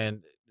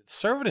 Brian,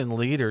 serve it in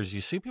liters.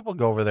 You see people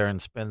go over there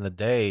and spend the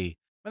day.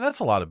 That's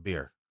a lot of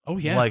beer. Oh,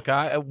 yeah. Like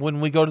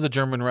when we go to the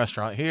German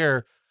restaurant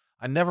here,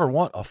 I never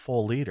want a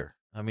full liter.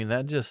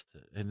 That just,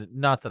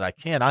 not that I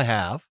can. I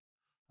have,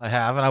 and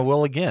I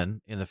will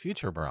again in the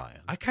future,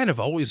 Brian. I kind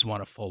of always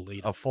want a full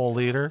liter. A full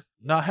liter?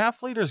 No,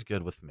 half liter's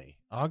good with me.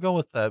 I'll go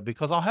with that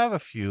because I'll have a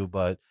few,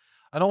 but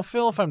I don't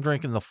feel if I'm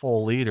drinking the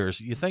full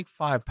liters. You think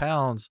 5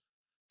 pounds,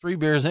 3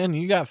 beers in,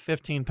 you got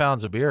 15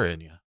 pounds of beer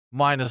in you,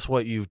 minus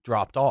what you've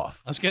dropped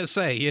off. I was going to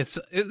say, this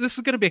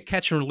is going to be a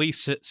catch and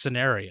release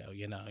scenario.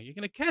 You're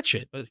going to catch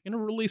it, but you're going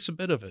to release a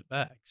bit of it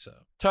back. So,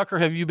 Tucker,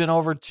 have you been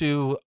over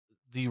to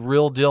the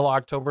Real Deal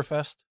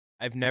Oktoberfest?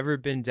 I've never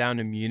been down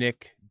to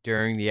Munich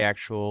during the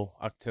actual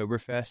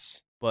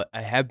Oktoberfest, but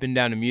I have been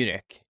down to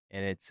Munich,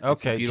 and it's a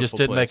beautiful just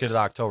didn't make place. it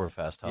at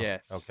Oktoberfest, huh?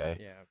 Yes. Okay.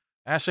 Yeah.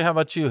 Ashley, how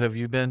about you? Have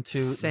you been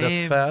to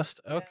the fest?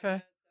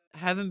 Okay. I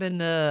haven't been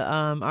to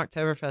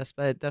Oktoberfest,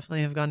 but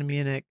definitely have gone to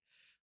Munich.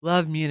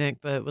 Love Munich,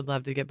 but would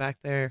love to get back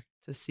there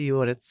to see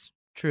what it's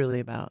truly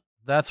about.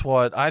 That's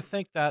what I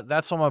think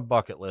that's on my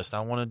bucket list.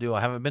 I want to do.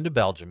 I haven't been to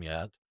Belgium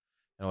yet.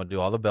 I want to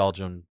do all the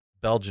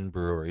Belgian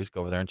breweries.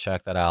 Go over there and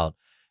check that out.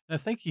 And I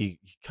think you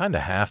kind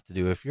of have to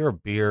do if you're a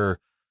beer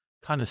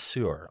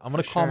connoisseur. I'm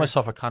going to call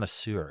myself a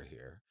connoisseur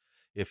here.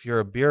 If you're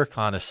a beer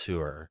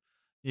connoisseur,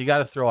 you got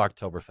to throw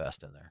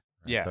Oktoberfest in there.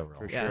 Yeah,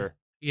 for sure.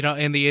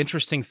 And the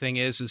interesting thing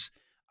is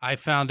I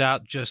found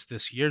out just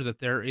this year that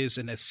there is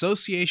an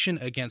association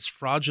against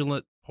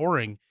fraudulent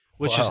pouring,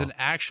 which is an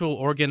actual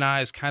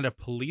organized kind of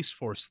police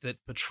force that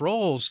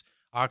patrols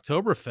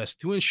Oktoberfest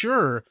to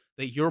ensure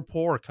that your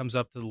pour comes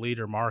up to the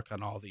liter mark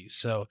on all these.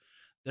 So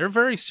they're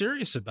very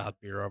serious about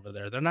beer over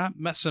there. They're not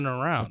messing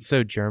around. It's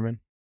so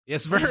German.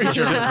 Yes, very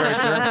German. Very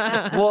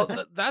German.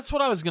 Well, that's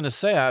what I was going to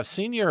say. I've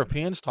seen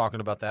Europeans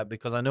talking about that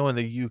because I know in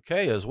the UK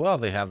as well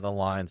they have the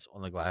lines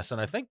on the glass,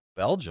 and I think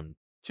Belgium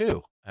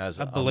too has.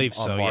 I believe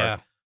so. Yeah.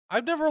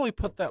 I've never really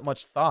put that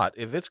much thought.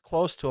 If it's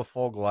close to a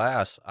full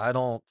glass, I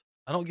don't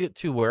get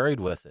too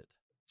worried with it.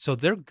 So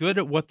they're good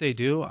at what they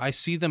do. I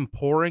see them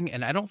pouring,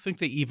 and I don't think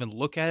they even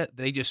look at it.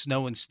 They just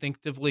know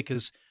instinctively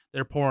because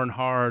they're pouring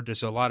hard.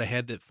 There's a lot of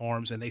head that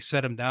forms, and they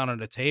set them down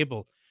on a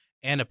table.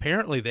 And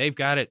apparently they've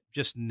got it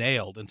just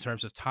nailed in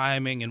terms of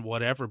timing and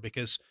whatever,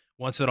 because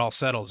once it all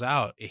settles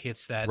out, it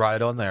hits that.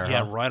 Right on there.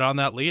 Yeah, huh? right on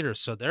that liter.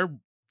 So they're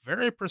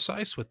very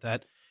precise with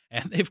that.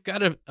 And they've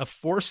got a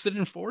force that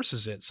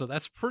enforces it. So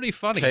that's pretty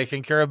funny.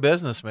 Taking care of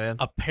business, man.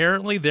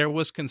 Apparently there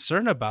was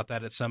concern about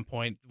that at some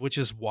point, which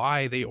is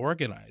why they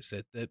organized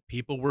it, that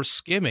people were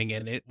skimming,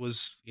 and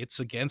it's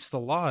against the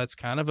law. It's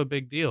kind of a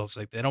big deal. It's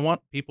like they don't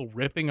want people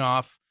ripping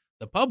off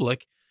the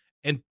public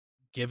and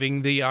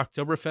giving the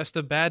Oktoberfest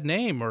a bad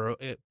name or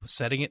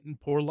setting it in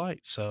poor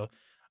light. So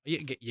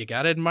you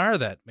got to admire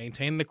that,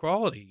 maintain the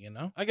quality,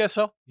 I guess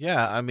so.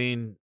 Yeah. I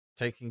mean,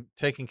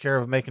 taking care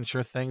of making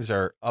sure things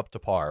are up to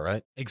par,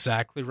 right?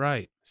 Exactly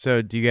right.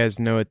 So do you guys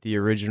know what the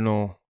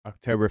original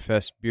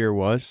Oktoberfest beer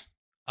was?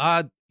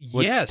 What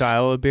yes.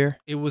 style of beer?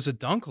 It was a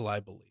Dunkel, I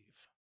believe.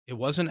 It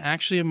wasn't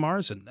actually a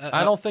Marzen.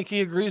 I don't think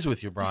he agrees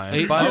with you,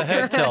 Brian. By the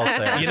head tilt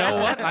thing. You know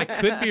what? I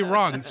could be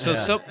wrong.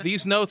 So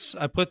these notes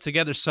I put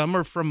together, some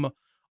are from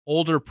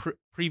older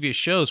previous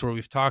shows where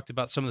we've talked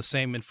about some of the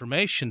same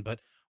information, but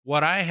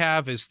What I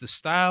have is the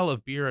style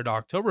of beer at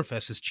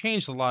Oktoberfest has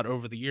changed a lot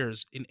over the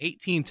years. In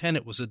 1810,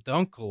 it was a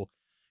Dunkel.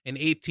 In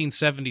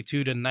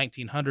 1872 to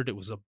 1900, it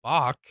was a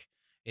Bock.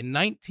 In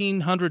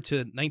 1900 to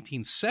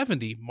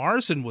 1970,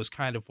 Marzen was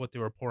kind of what they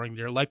were pouring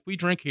there, like we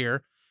drink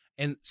here.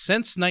 And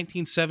since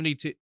 1970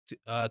 to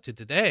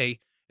today,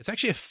 it's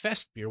actually a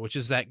Fest beer, which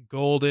is that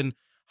golden,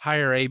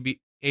 higher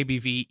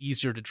ABV,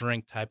 easier to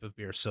drink type of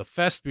beer. So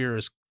Fest beer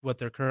is what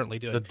they're currently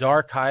doing. The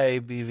dark, high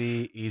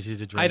ABV, easy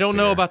to drink. I don't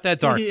know beer. about that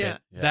dark Yeah.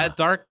 bit.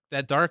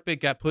 That dark bit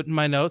got put in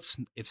my notes.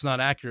 It's not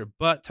accurate,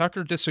 but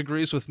Tucker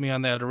disagrees with me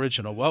on that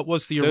original. What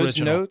was the Those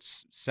original?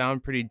 notes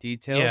sound pretty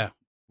detailed. Yeah.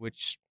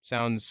 Which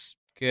sounds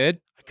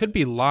good. I could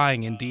be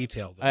lying in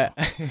detail, though.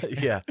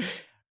 Yeah.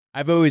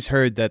 I've always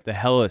heard that the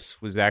Helles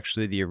was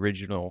actually the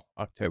original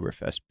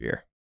Oktoberfest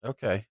beer.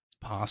 Okay. It's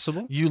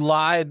possible. You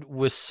lied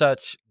with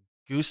such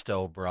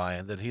gusto,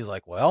 Brian, that he's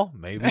like, well,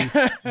 maybe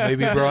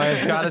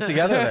Brian's got it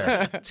together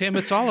there. Tim,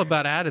 it's all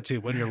about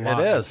attitude when you're lying.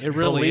 It is. It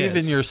really Believe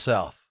is. in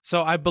yourself.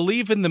 So I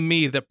believe in the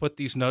me that put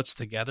these notes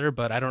together,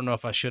 but I don't know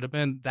if I should have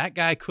been. That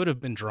guy could have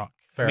been drunk.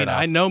 Fair I mean,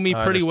 enough. I know me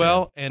I pretty understand.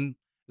 well, and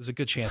there's a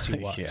good chance he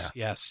was. Yeah.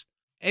 Yes.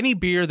 Any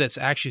beer that's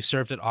actually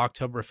served at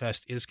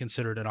Oktoberfest is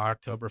considered an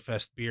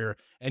Oktoberfest beer,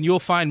 and you'll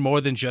find more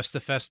than just the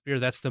Fest beer.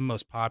 That's the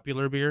most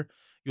popular beer.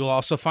 You'll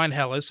also find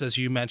Helles, as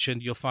you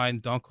mentioned. You'll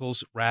find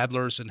Dunkels,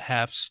 Radlers, and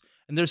Hefts,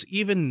 and there's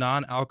even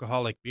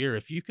non-alcoholic beer,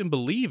 if you can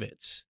believe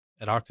it,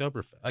 at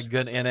Oktoberfest. A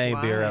good NA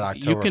beer at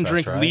Oktoberfest, You can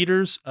drink right?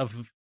 liters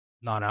of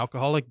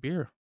non-alcoholic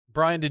beer.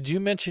 Brian, did you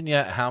mention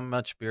yet how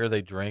much beer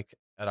they drink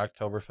at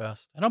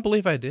Oktoberfest? I don't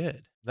believe I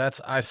did.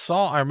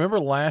 I remember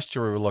last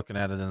year we were looking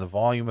at it, and the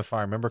volume, if I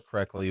remember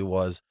correctly,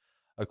 was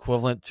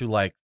equivalent to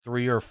like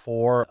 3 or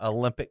 4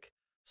 Olympic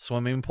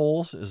swimming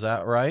pools. Is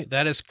that right?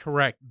 That is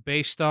correct.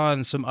 Based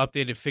on some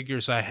updated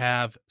figures I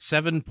have,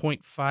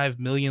 7.5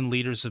 million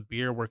liters of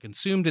beer were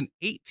consumed in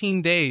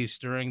 18 days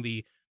during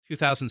the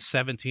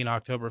 2017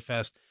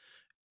 Oktoberfest.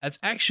 That's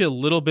actually a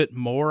little bit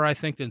more, I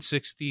think, than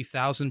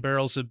 60,000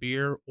 barrels of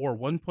beer or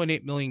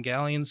 1.8 million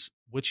gallons,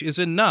 which is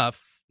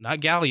enough. Not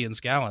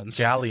galleons, gallons.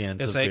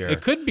 Galleons of beer.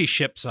 It could be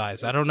ship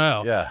size. I don't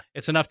know. Yeah.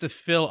 It's enough to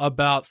fill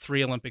about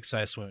 3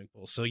 Olympic-sized swimming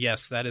pools. So,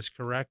 yes, that is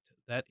correct.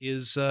 That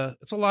is,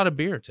 it's a lot of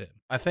beer, Tim.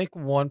 I think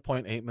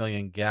 1.8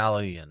 million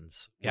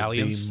galleons would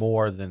be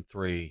more than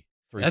three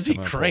That'd be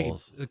swimming great.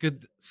 pools.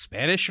 Good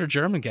Spanish or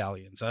German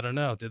galleons? I don't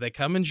know. Do they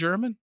come in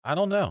German? I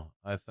don't know.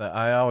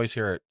 I always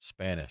hear it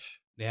Spanish.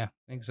 Yeah,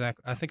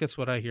 exactly. I think that's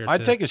what I hear. I'd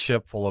too. take a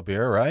ship full of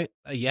beer, right?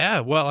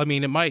 Yeah, well, I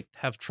mean, it might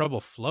have trouble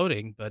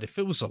floating, but if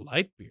it was a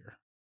light beer,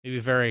 maybe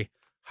very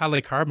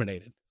highly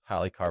carbonated.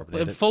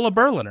 Full of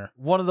Berliner.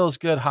 One of those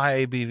good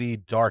high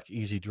ABV, dark,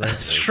 easy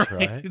drinkers, That's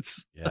right?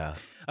 Yeah.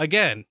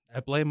 Again, I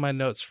blame my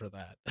notes for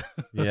that.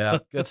 Yeah,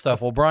 good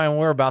stuff. Well, Brian,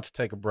 we're about to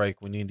take a break.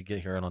 We need to get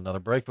here on another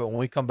break. But when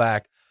we come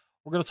back,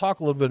 we're going to talk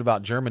a little bit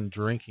about German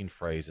drinking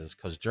phrases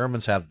because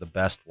Germans have the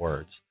best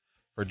words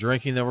for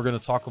drinking. Then we're going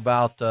to talk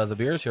about the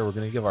beers here. We're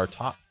going to give our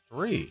top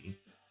 3.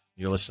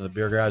 You're listening to the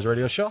Beer Guys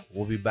Radio Show.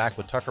 We'll be back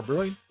with Tucker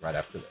Brewing right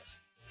after this.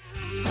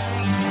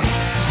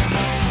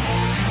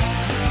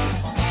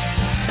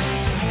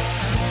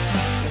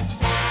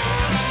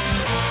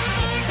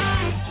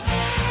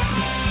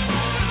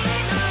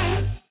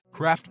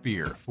 Craft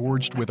beer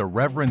forged with a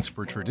reverence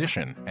for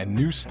tradition and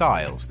new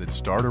styles that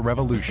start a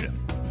revolution.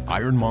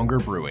 Ironmonger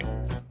Brewing.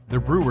 The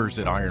brewers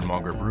at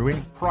Ironmonger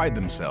Brewing pride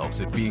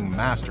themselves at being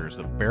masters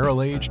of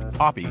barrel-aged,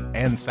 hoppy,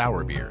 and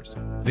sour beers.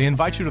 They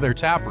invite you to their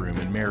tap room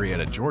in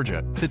Marietta,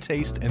 Georgia to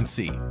taste and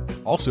see.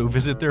 Also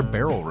visit their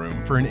barrel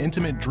room for an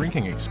intimate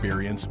drinking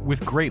experience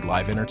with great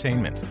live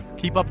entertainment.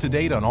 Keep up to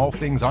date on all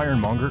things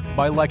Ironmonger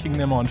by liking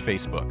them on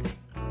Facebook.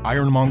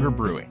 Ironmonger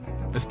Brewing,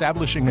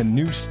 establishing a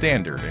new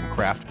standard in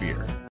craft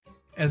beer.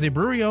 As a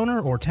brewery owner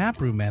or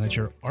taproom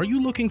manager, are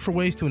you looking for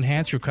ways to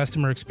enhance your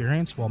customer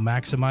experience while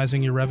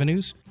maximizing your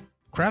revenues?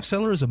 Craft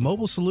Cellar is a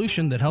mobile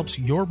solution that helps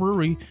your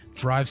brewery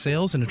drive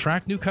sales and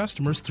attract new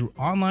customers through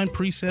online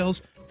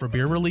pre-sales for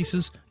beer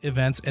releases,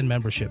 events, and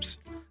memberships.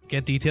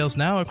 Get details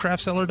now at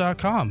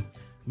craftcellar.com.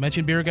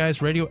 Mention Beer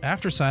Guys Radio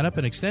after sign-up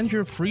and extend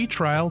your free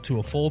trial to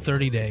a full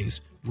 30 days.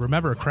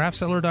 Remember,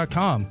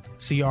 craftcellar.com,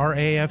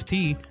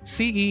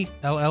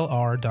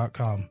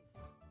 craftcellr.com.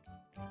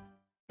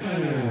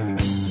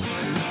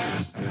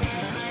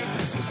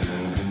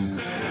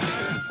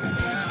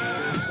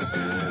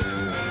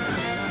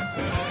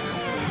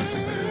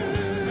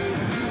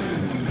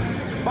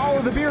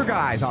 Follow the Beer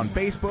Guys on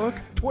Facebook,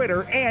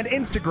 Twitter, and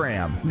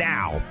Instagram.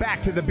 Now,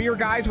 back to the Beer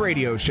Guys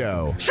Radio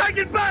Show. Shake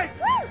it back!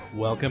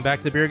 Welcome back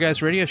to the Beer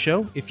Guys Radio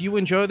Show. If you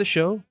enjoy the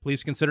show,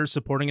 please consider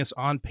supporting us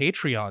on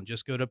Patreon.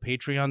 Just go to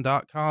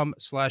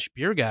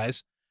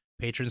patreon.com/beerguys.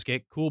 Patrons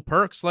get cool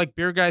perks like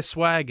Beer Guys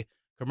swag,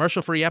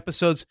 commercial-free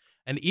episodes,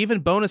 and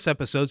even bonus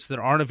episodes that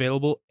aren't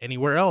available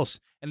anywhere else.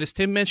 And as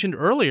Tim mentioned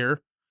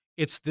earlier,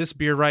 it's this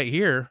beer right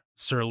here,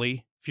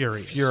 Surly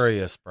Furious.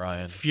 Furious,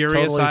 Brian.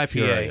 Furious Totally IPA.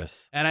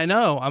 furious. And I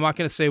know, I'm not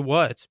going to say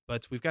what,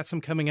 but we've got some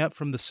coming up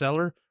from the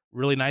cellar,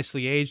 really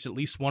nicely aged. At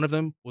least one of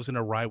them was in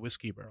a rye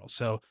whiskey barrel.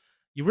 So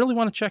you really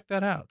want to check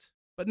that out.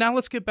 But now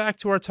let's get back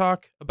to our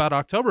talk about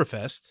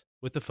Oktoberfest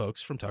with the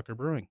folks from Tucker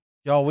Brewing.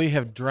 Y'all, we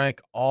have drank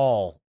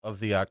all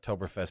of the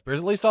Oktoberfest beers,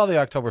 at least all the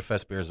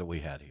Oktoberfest beers that we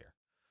had here.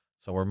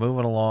 So we're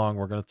moving along.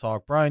 We're going to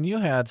talk. Brian, you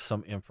had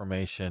some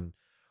information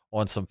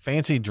on some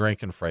fancy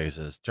drinking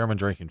phrases, German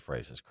drinking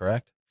phrases,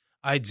 correct?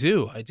 I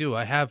do.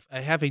 I have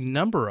a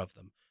number of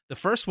them. The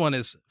first one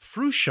is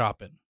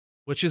Frühschoppen,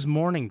 which is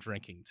morning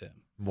drinking,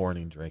 Tim.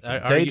 Morning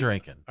drinking. Day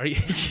drinking. Are you?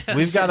 Yes.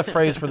 We've got a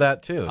phrase for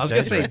that, too. I was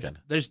going to say,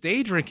 there's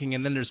day drinking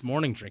and then there's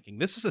morning drinking.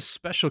 This is a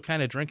special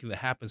kind of drinking that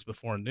happens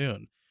before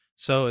noon.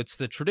 So it's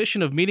the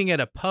tradition of meeting at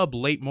a pub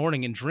late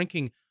morning and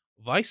drinking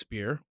Weiss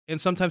beer and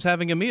sometimes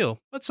having a meal,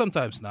 but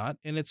sometimes not.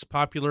 And it's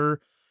popular,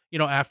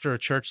 after a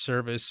church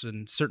service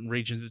in certain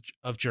regions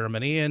of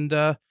Germany. And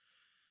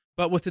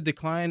but with the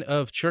decline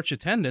of church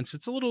attendance,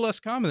 it's a little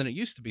less common than it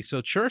used to be. So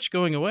church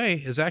going away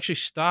has actually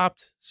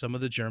stopped some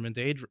of the German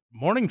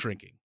morning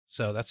drinking.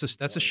 So that's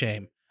a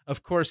shame.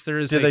 Of course, there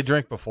is. Do they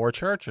drink before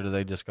church, or do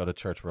they just go to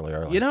church really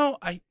early?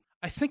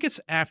 I think it's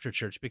after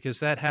church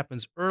because that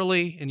happens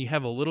early, and you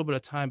have a little bit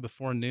of time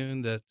before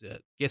noon to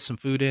get some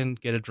food in,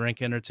 get a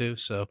drink in or two.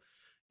 So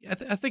yeah,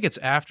 I think it's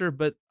after,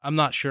 but I'm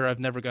not sure. I've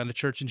never gone to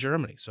church in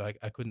Germany, so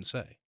I couldn't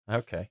say.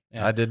 Okay.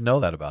 Yeah. I didn't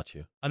know that about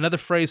you. Another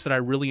phrase that I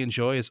really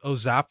enjoy is "O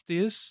Saft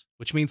is,"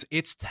 which means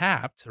it's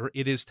tapped or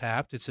it is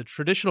tapped. It's a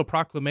traditional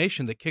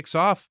proclamation that kicks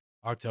off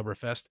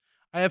Oktoberfest.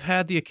 I have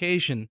had the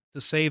occasion to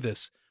say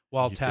this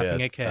while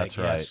tapping a keg. That's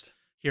right. Yes,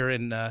 here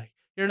in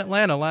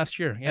Atlanta last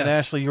year. Yes. And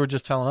Ashley, you were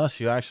just telling us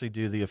you actually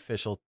do the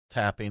official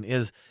tapping.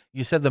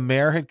 You said the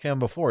mayor had come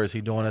before. Is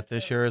he doing it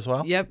this year as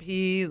well? Yep,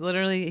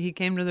 he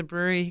came to the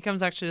brewery. He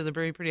comes actually to the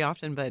brewery pretty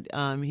often, but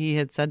he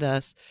had said to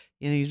us,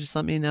 you just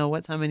let me know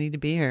what time I need to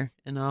be here,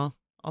 and I'll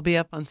be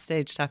up on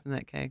stage tapping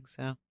that keg.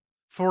 So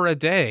for a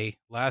day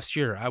last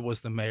year, I was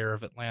the mayor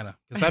of Atlanta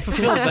because I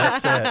fulfilled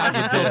that. I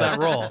fulfilled that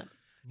role.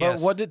 But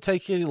yes. What did it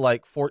take you,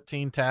 like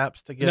 14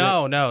 taps to get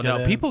No.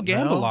 in? People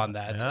gamble on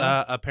that.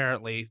 Yeah.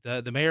 Apparently,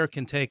 the mayor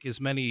can take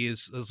as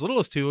little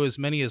as 2, as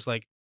many as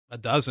like a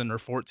dozen or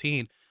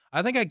 14.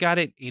 I think I got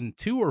it in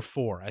 2 or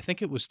 4. I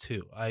think it was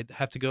 2. I'd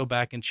have to go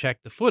back and check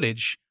the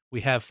footage.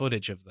 We have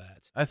footage of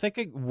that. I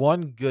think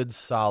one good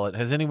solid.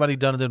 Has anybody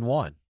done it in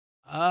 1?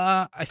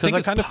 I think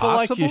I kind of feel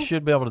like you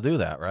should be able to do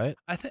that, right?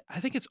 I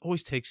think it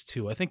always takes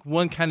 2. I think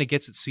one kind of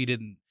gets it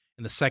seated and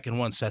the second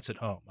one sets it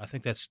home. I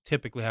think that's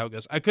typically how it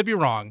goes. I could be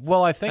wrong.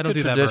 Well, I think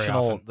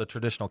the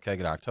traditional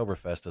keg at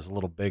Oktoberfest is a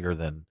little bigger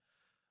than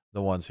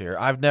the ones here.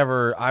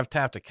 I've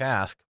tapped a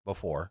cask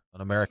before,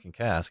 an American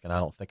cask, and I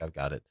don't think I've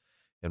got it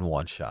in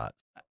 1 shot.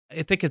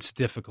 I think it's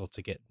difficult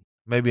to get.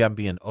 Maybe I'm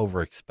being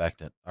over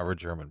expectant. Our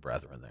German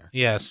brethren there.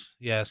 Yes.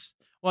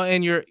 Well,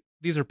 and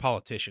these are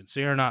politicians, so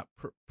you're not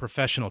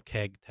professional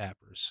keg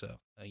tappers, so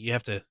you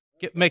have to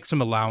make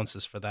some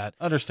allowances for that.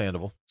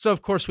 Understandable. So,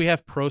 of course, we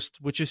have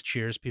Prost, which is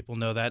cheers. People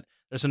know that.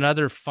 There's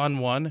another fun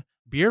one,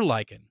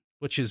 Bierleichen,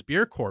 which is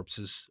beer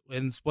corpses,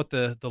 and it's what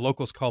the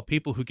locals call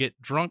people who get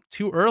drunk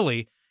too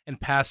early and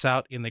pass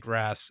out in the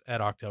grass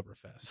at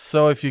Oktoberfest.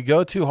 So if you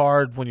go too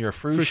hard when you're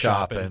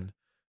Frühschoppen,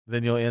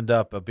 then you'll end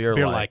up a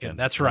Bierleichen.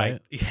 That's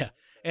right. Yeah.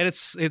 And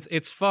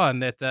it's fun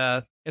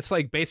that it's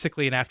like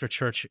basically an after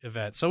church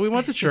event. So we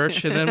went to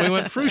church and then we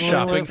went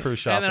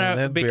Frühschoppen, and then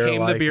it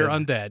became the beer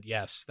undead.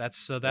 Yes,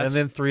 that's. And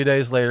then 3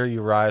 days later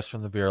you rise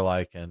from the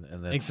Bierleichen,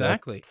 and then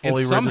exactly. And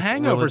some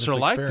hangovers are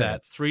like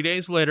that. 3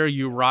 days later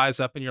you rise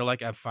up and you're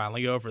like, I'm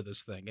finally over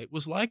this thing. It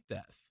was like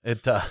death.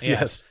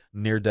 Yes,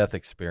 near death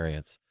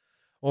experience.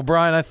 Well,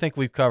 Brian, I think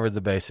we've covered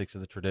the basics of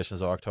the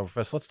traditions of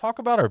Oktoberfest. Let's talk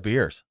about our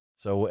beers.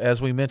 So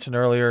as we mentioned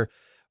earlier,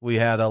 we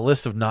had a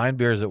list of 9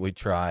 beers that we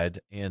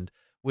tried, and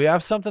we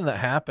have something that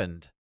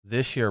happened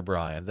this year,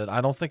 Brian, that I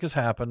don't think has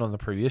happened on the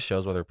previous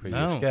shows with our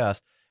previous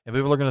guests, and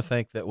people are going to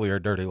think that we are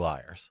dirty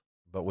liars,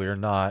 but we are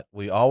not.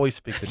 We always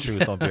speak the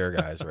truth on Beer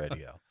Guys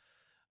Radio.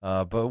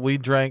 But we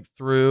drank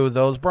through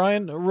those.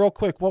 Brian, real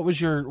quick, what was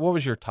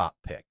your top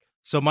pick?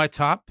 So my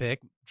top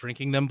pick,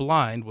 drinking them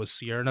blind, was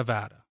Sierra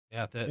Nevada.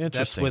 Yeah,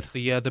 that's with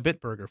the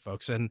Bitburger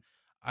folks, and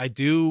I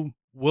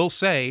will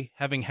say,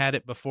 having had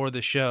it before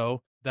the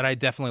show, that I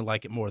definitely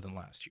like it more than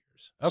last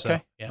year's. Okay.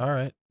 So, yeah. All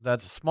right.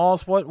 That's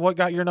Smalls. What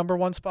got your number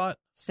 1 spot?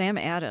 Sam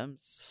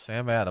Adams.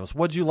 Sam Adams.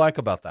 What'd you like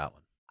about that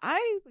one?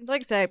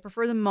 Like I said, I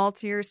prefer the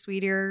maltier,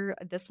 sweeter.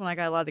 This one, I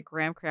got a lot of the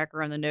graham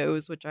cracker on the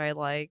nose, which I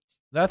liked.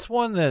 That's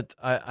one that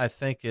I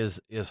think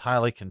is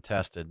highly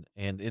contested,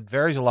 and it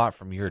varies a lot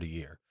from year to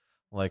year.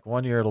 Like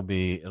one year it'll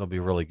be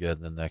really good,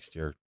 and then next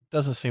year it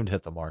doesn't seem to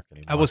hit the mark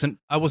anymore.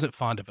 I wasn't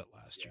fond of it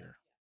last year.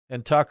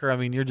 And Tucker, I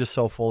mean, you're just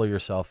so full of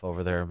yourself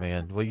over there,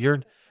 man. Well,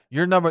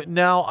 your number.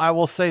 Now, I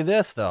will say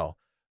this though,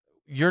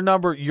 your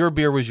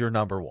beer was your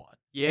number 1.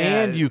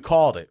 Yeah, and you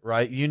called it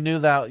right. You knew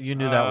that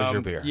was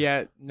your beer.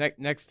 Yeah,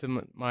 next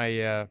to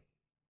my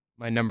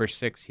my number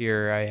 6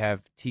 here, I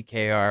have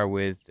TKR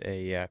with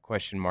a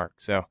question mark.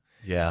 So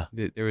yeah,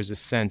 there was a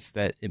sense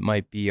that it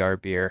might be our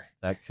beer.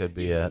 That could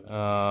be it.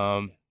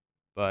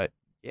 But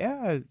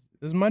yeah,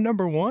 this is my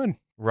number 1.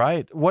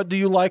 Right. What do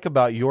you like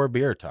about your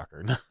beer,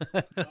 Tucker?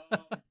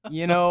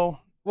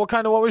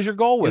 What was your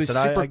goal with it? It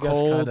Was super I guess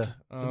cold.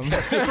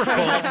 super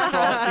cold,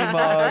 frosty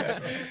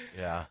mugs.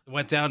 Yeah. It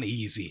went down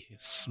easy,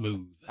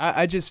 smooth.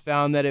 I just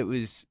found that it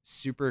was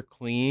super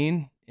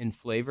clean in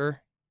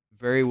flavor,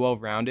 very well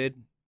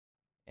rounded,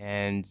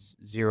 and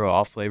 0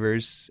 off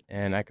flavors.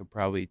 And I could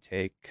probably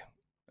take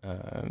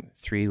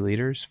 3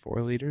 liters,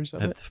 4 liters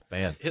of it.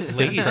 Man, It's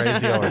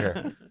crazy over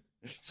here.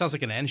 Sounds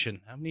like an engine.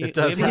 How many? It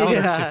does.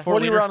 Yeah.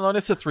 40 round on.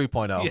 It's a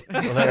 3.0. Yeah.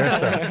 Well,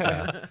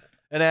 yeah.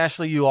 And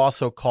Ashley, you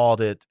also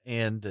called it,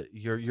 and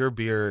your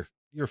beer,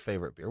 your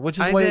favorite beer, which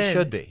is the way it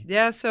should be.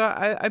 Yeah, so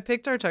I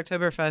picked our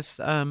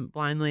Oktoberfest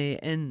blindly,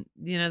 and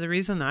the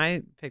reason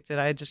I picked it,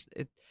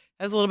 it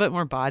has a little bit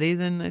more body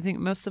than I think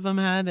most of them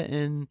had,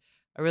 and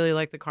I really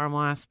like the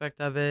caramel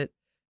aspect of it.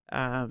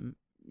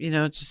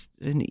 It's just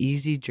an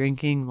easy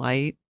drinking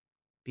light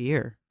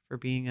beer for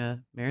being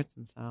a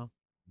Märzen style.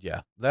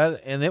 Yeah,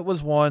 and it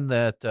was one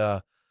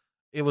that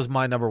it was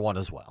my number one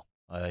as well.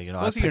 I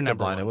Was it picked your it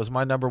number blind. one? It was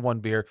my number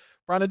one beer.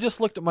 Brian, I just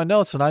looked at my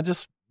notes and I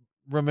just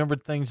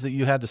remembered things that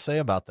you had to say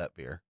about that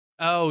beer.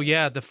 Oh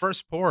yeah, the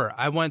first pour.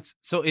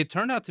 So it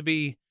turned out to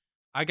be,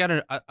 I got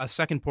a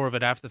second pour of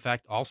it after the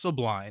fact, also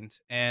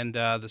blind, and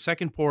the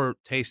second pour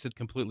tasted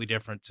completely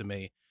different to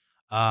me.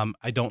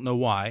 I don't know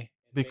why.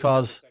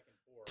 Because,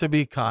 to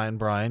be kind,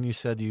 Brian, you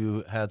said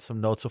you had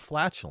some notes of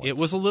flatulence. It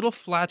was a little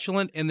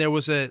flatulent, and there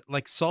was a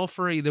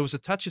sulfury. There was a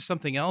touch of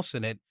something else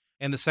in it.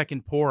 And the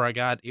second pour I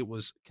got, it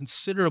was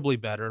considerably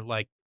better,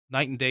 like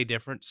night and day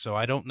different. So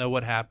I don't know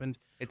what happened.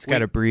 It's got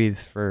to breathe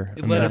for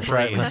a minute. Let it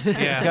breathe.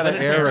 Yeah, you got to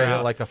aerate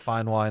it like a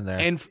fine wine there.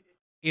 And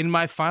in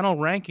my final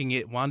ranking,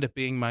 it wound up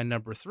being my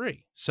number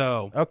 3.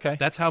 So okay,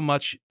 that's how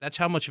much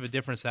of a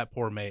difference that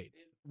pour made.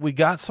 We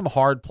got some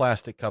hard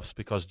plastic cups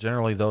because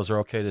generally those are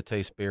okay to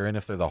taste beer in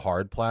if they're the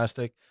hard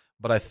plastic.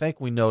 But I think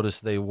we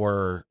noticed they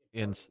were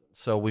in,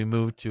 so we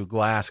moved to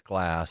glass.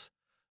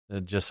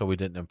 Just so we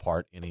didn't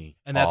impart any.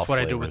 And that's off what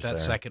I did with flavors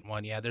that there. second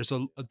one. Yeah, there's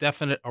a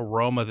definite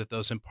aroma that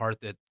those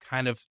impart that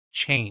kind of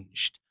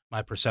changed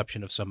my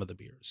perception of some of the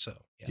beers. So,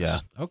 yes. Yeah.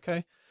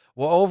 Okay.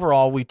 Well,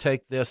 overall, we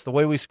take this, the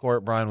way we score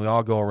it, Brian, we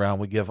all go around,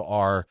 we give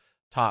our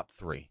top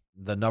 3.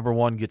 The number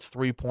 1 gets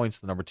 3 points.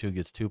 The number 2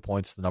 gets 2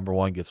 points. The number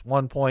 1 gets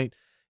 1 point.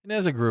 And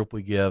as a group,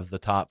 we give the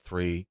top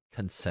 3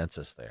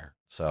 consensus there.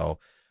 So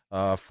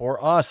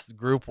for us,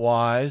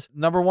 group-wise,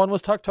 number 1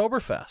 was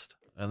Oktoberfest.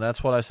 And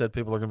that's what I said.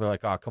 People are going to be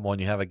like, oh, come on,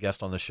 you have a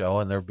guest on the show,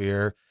 and their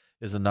beer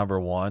is the number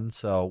 1.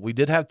 So we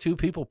did have 2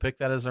 people pick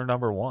that as their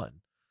number 1.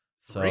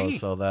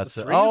 So that's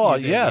it. Oh,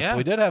 yes, yeah.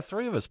 We did have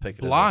 3 of us pick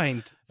it.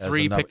 Blind.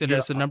 3 picked it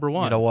as the number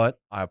 1. You know what?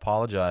 I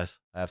apologize.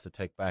 I have to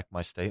take back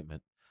my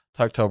statement.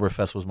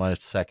 Oktoberfest was my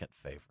second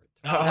favorite.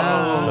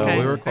 Oh, so okay.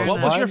 we were close.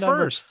 What was your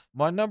first?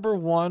 My number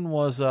 1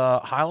 was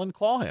Highland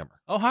Clawhammer.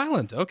 Oh,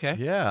 Highland. Okay.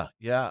 Yeah.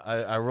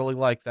 I really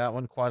like that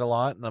one quite a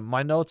lot. And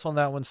my notes on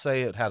that one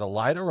say it had a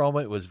light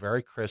aroma. It was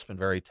very crisp and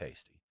very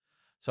tasty.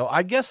 So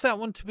I guess that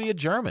one to be a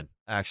German,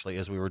 actually,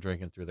 as we were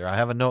drinking through there. I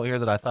have a note here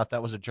that I thought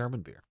that was a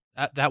German beer.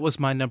 That was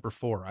my number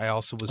 4. I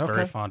also was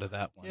very fond of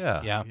that one.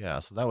 Yeah.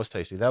 So that was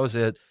tasty. That was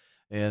it.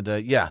 And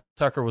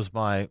Tucker was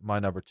my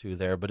number 2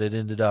 there. But it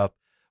ended up,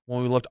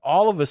 when we looked,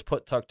 all of us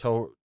put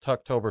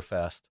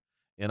Oktoberfest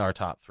in our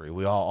top 3.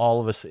 We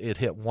all of us, it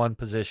hit one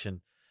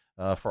position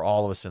for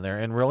all of us in there,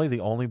 and really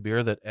the only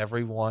beer that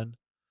everyone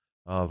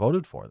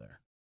voted for there.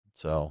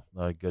 So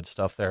good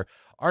stuff there.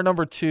 Our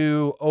number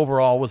 2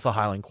 overall was the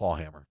Highland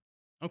Clawhammer.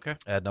 Okay,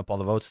 adding up all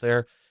the votes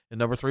there. And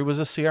number 3 was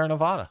the Sierra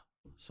Nevada.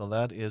 So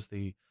that is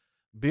the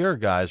Beer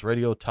Guys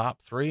Radio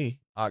top 3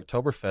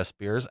 Oktoberfest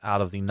beers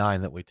out of the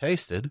 9 that we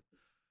tasted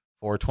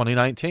for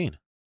 2019.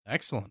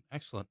 Excellent.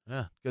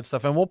 Yeah, good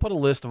stuff. And we'll put a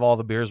list of all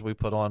the beers we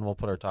put on. We'll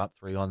put our top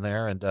 3 on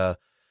there. And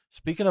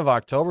speaking of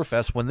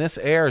Oktoberfest, when this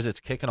airs, it's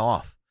kicking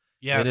off.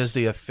 Yes. It is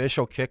the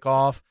official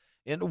kickoff.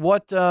 And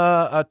what,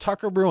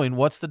 Tucker Brewing,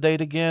 what's the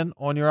date again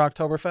on your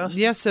Oktoberfest?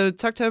 Yeah, so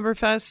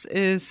Oktoberfest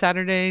is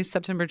Saturday,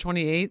 September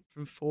 28th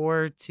from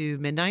 4 to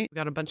midnight. We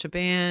got a bunch of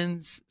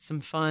bands,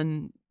 some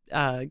fun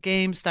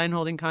games,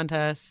 Steinholding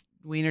contest,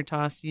 wiener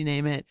toss, you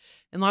name it.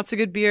 And lots of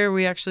good beer.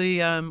 We actually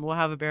will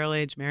have a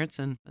barrel-aged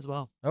Märzen as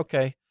well.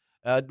 Okay.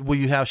 Will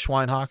you have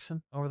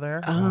Schweinhaxen over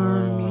there?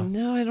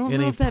 No, I don't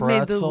know if that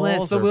made the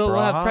list, but we'll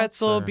have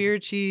pretzel, beer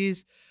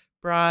cheese,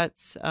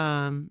 brats,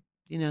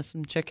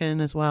 some chicken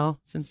as well,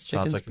 since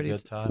chicken's like pretty a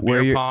good time.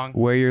 Wear your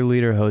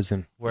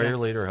lederhosen. Wear your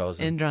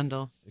lederhosen. And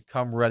Drundles.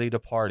 Come ready to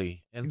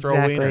party and throw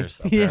Exactly.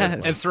 wieners.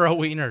 Yes. And throw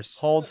wieners.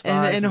 Hold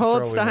steins and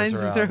hold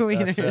steins and throw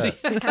That's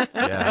wieners. it.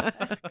 Yeah,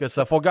 good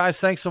stuff. Well, guys,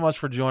 thanks so much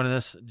for joining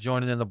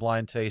in the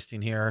blind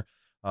tasting here.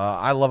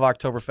 I love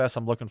Oktoberfest.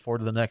 I'm looking forward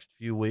to the next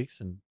few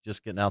weeks and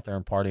just getting out there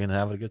and partying and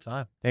having a good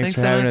time. Thanks for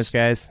so having much. us,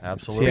 guys.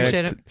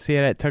 Absolutely. See you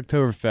at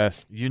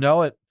Oktoberfest. You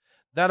know it.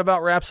 That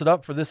about wraps it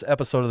up for this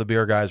episode of the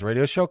Beer Guys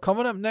Radio Show.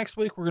 Coming up next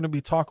week, we're going to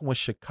be talking with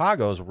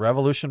Chicago's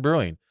Revolution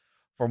Brewing.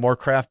 For more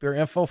craft beer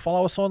info,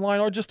 follow us online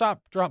or just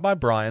drop by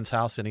Brian's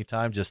house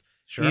anytime. Just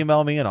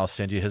email me and I'll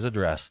send you his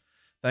address.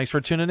 Thanks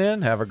for tuning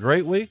in. Have a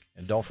great week,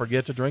 and don't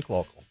forget to drink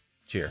local.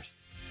 Cheers.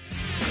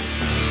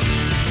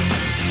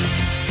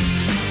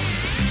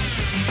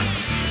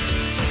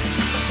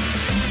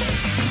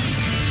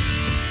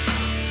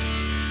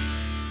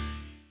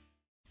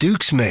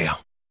 Duke's mayo.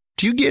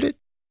 Do you get it?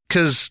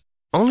 Because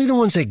only the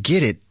ones that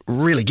get it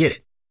really get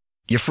it.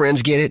 Your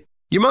friends get it.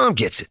 Your mom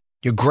gets it.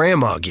 Your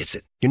grandma gets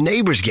it. Your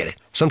neighbors get it.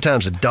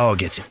 Sometimes a dog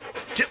gets it.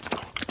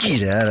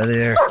 Get out of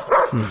there.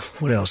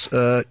 What else?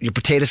 Your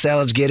potato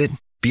salads get it.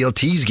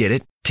 BLTs get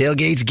it.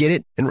 Tailgates get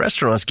it. And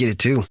restaurants get it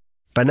too.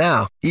 By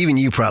now, even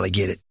you probably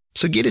get it.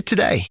 So get it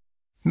today.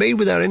 Made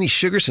without any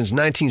sugar since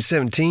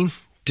 1917,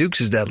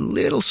 Duke's is that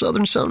little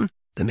southern something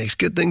that makes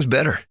good things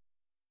better.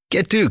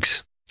 Get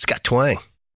Duke's. It's got twang.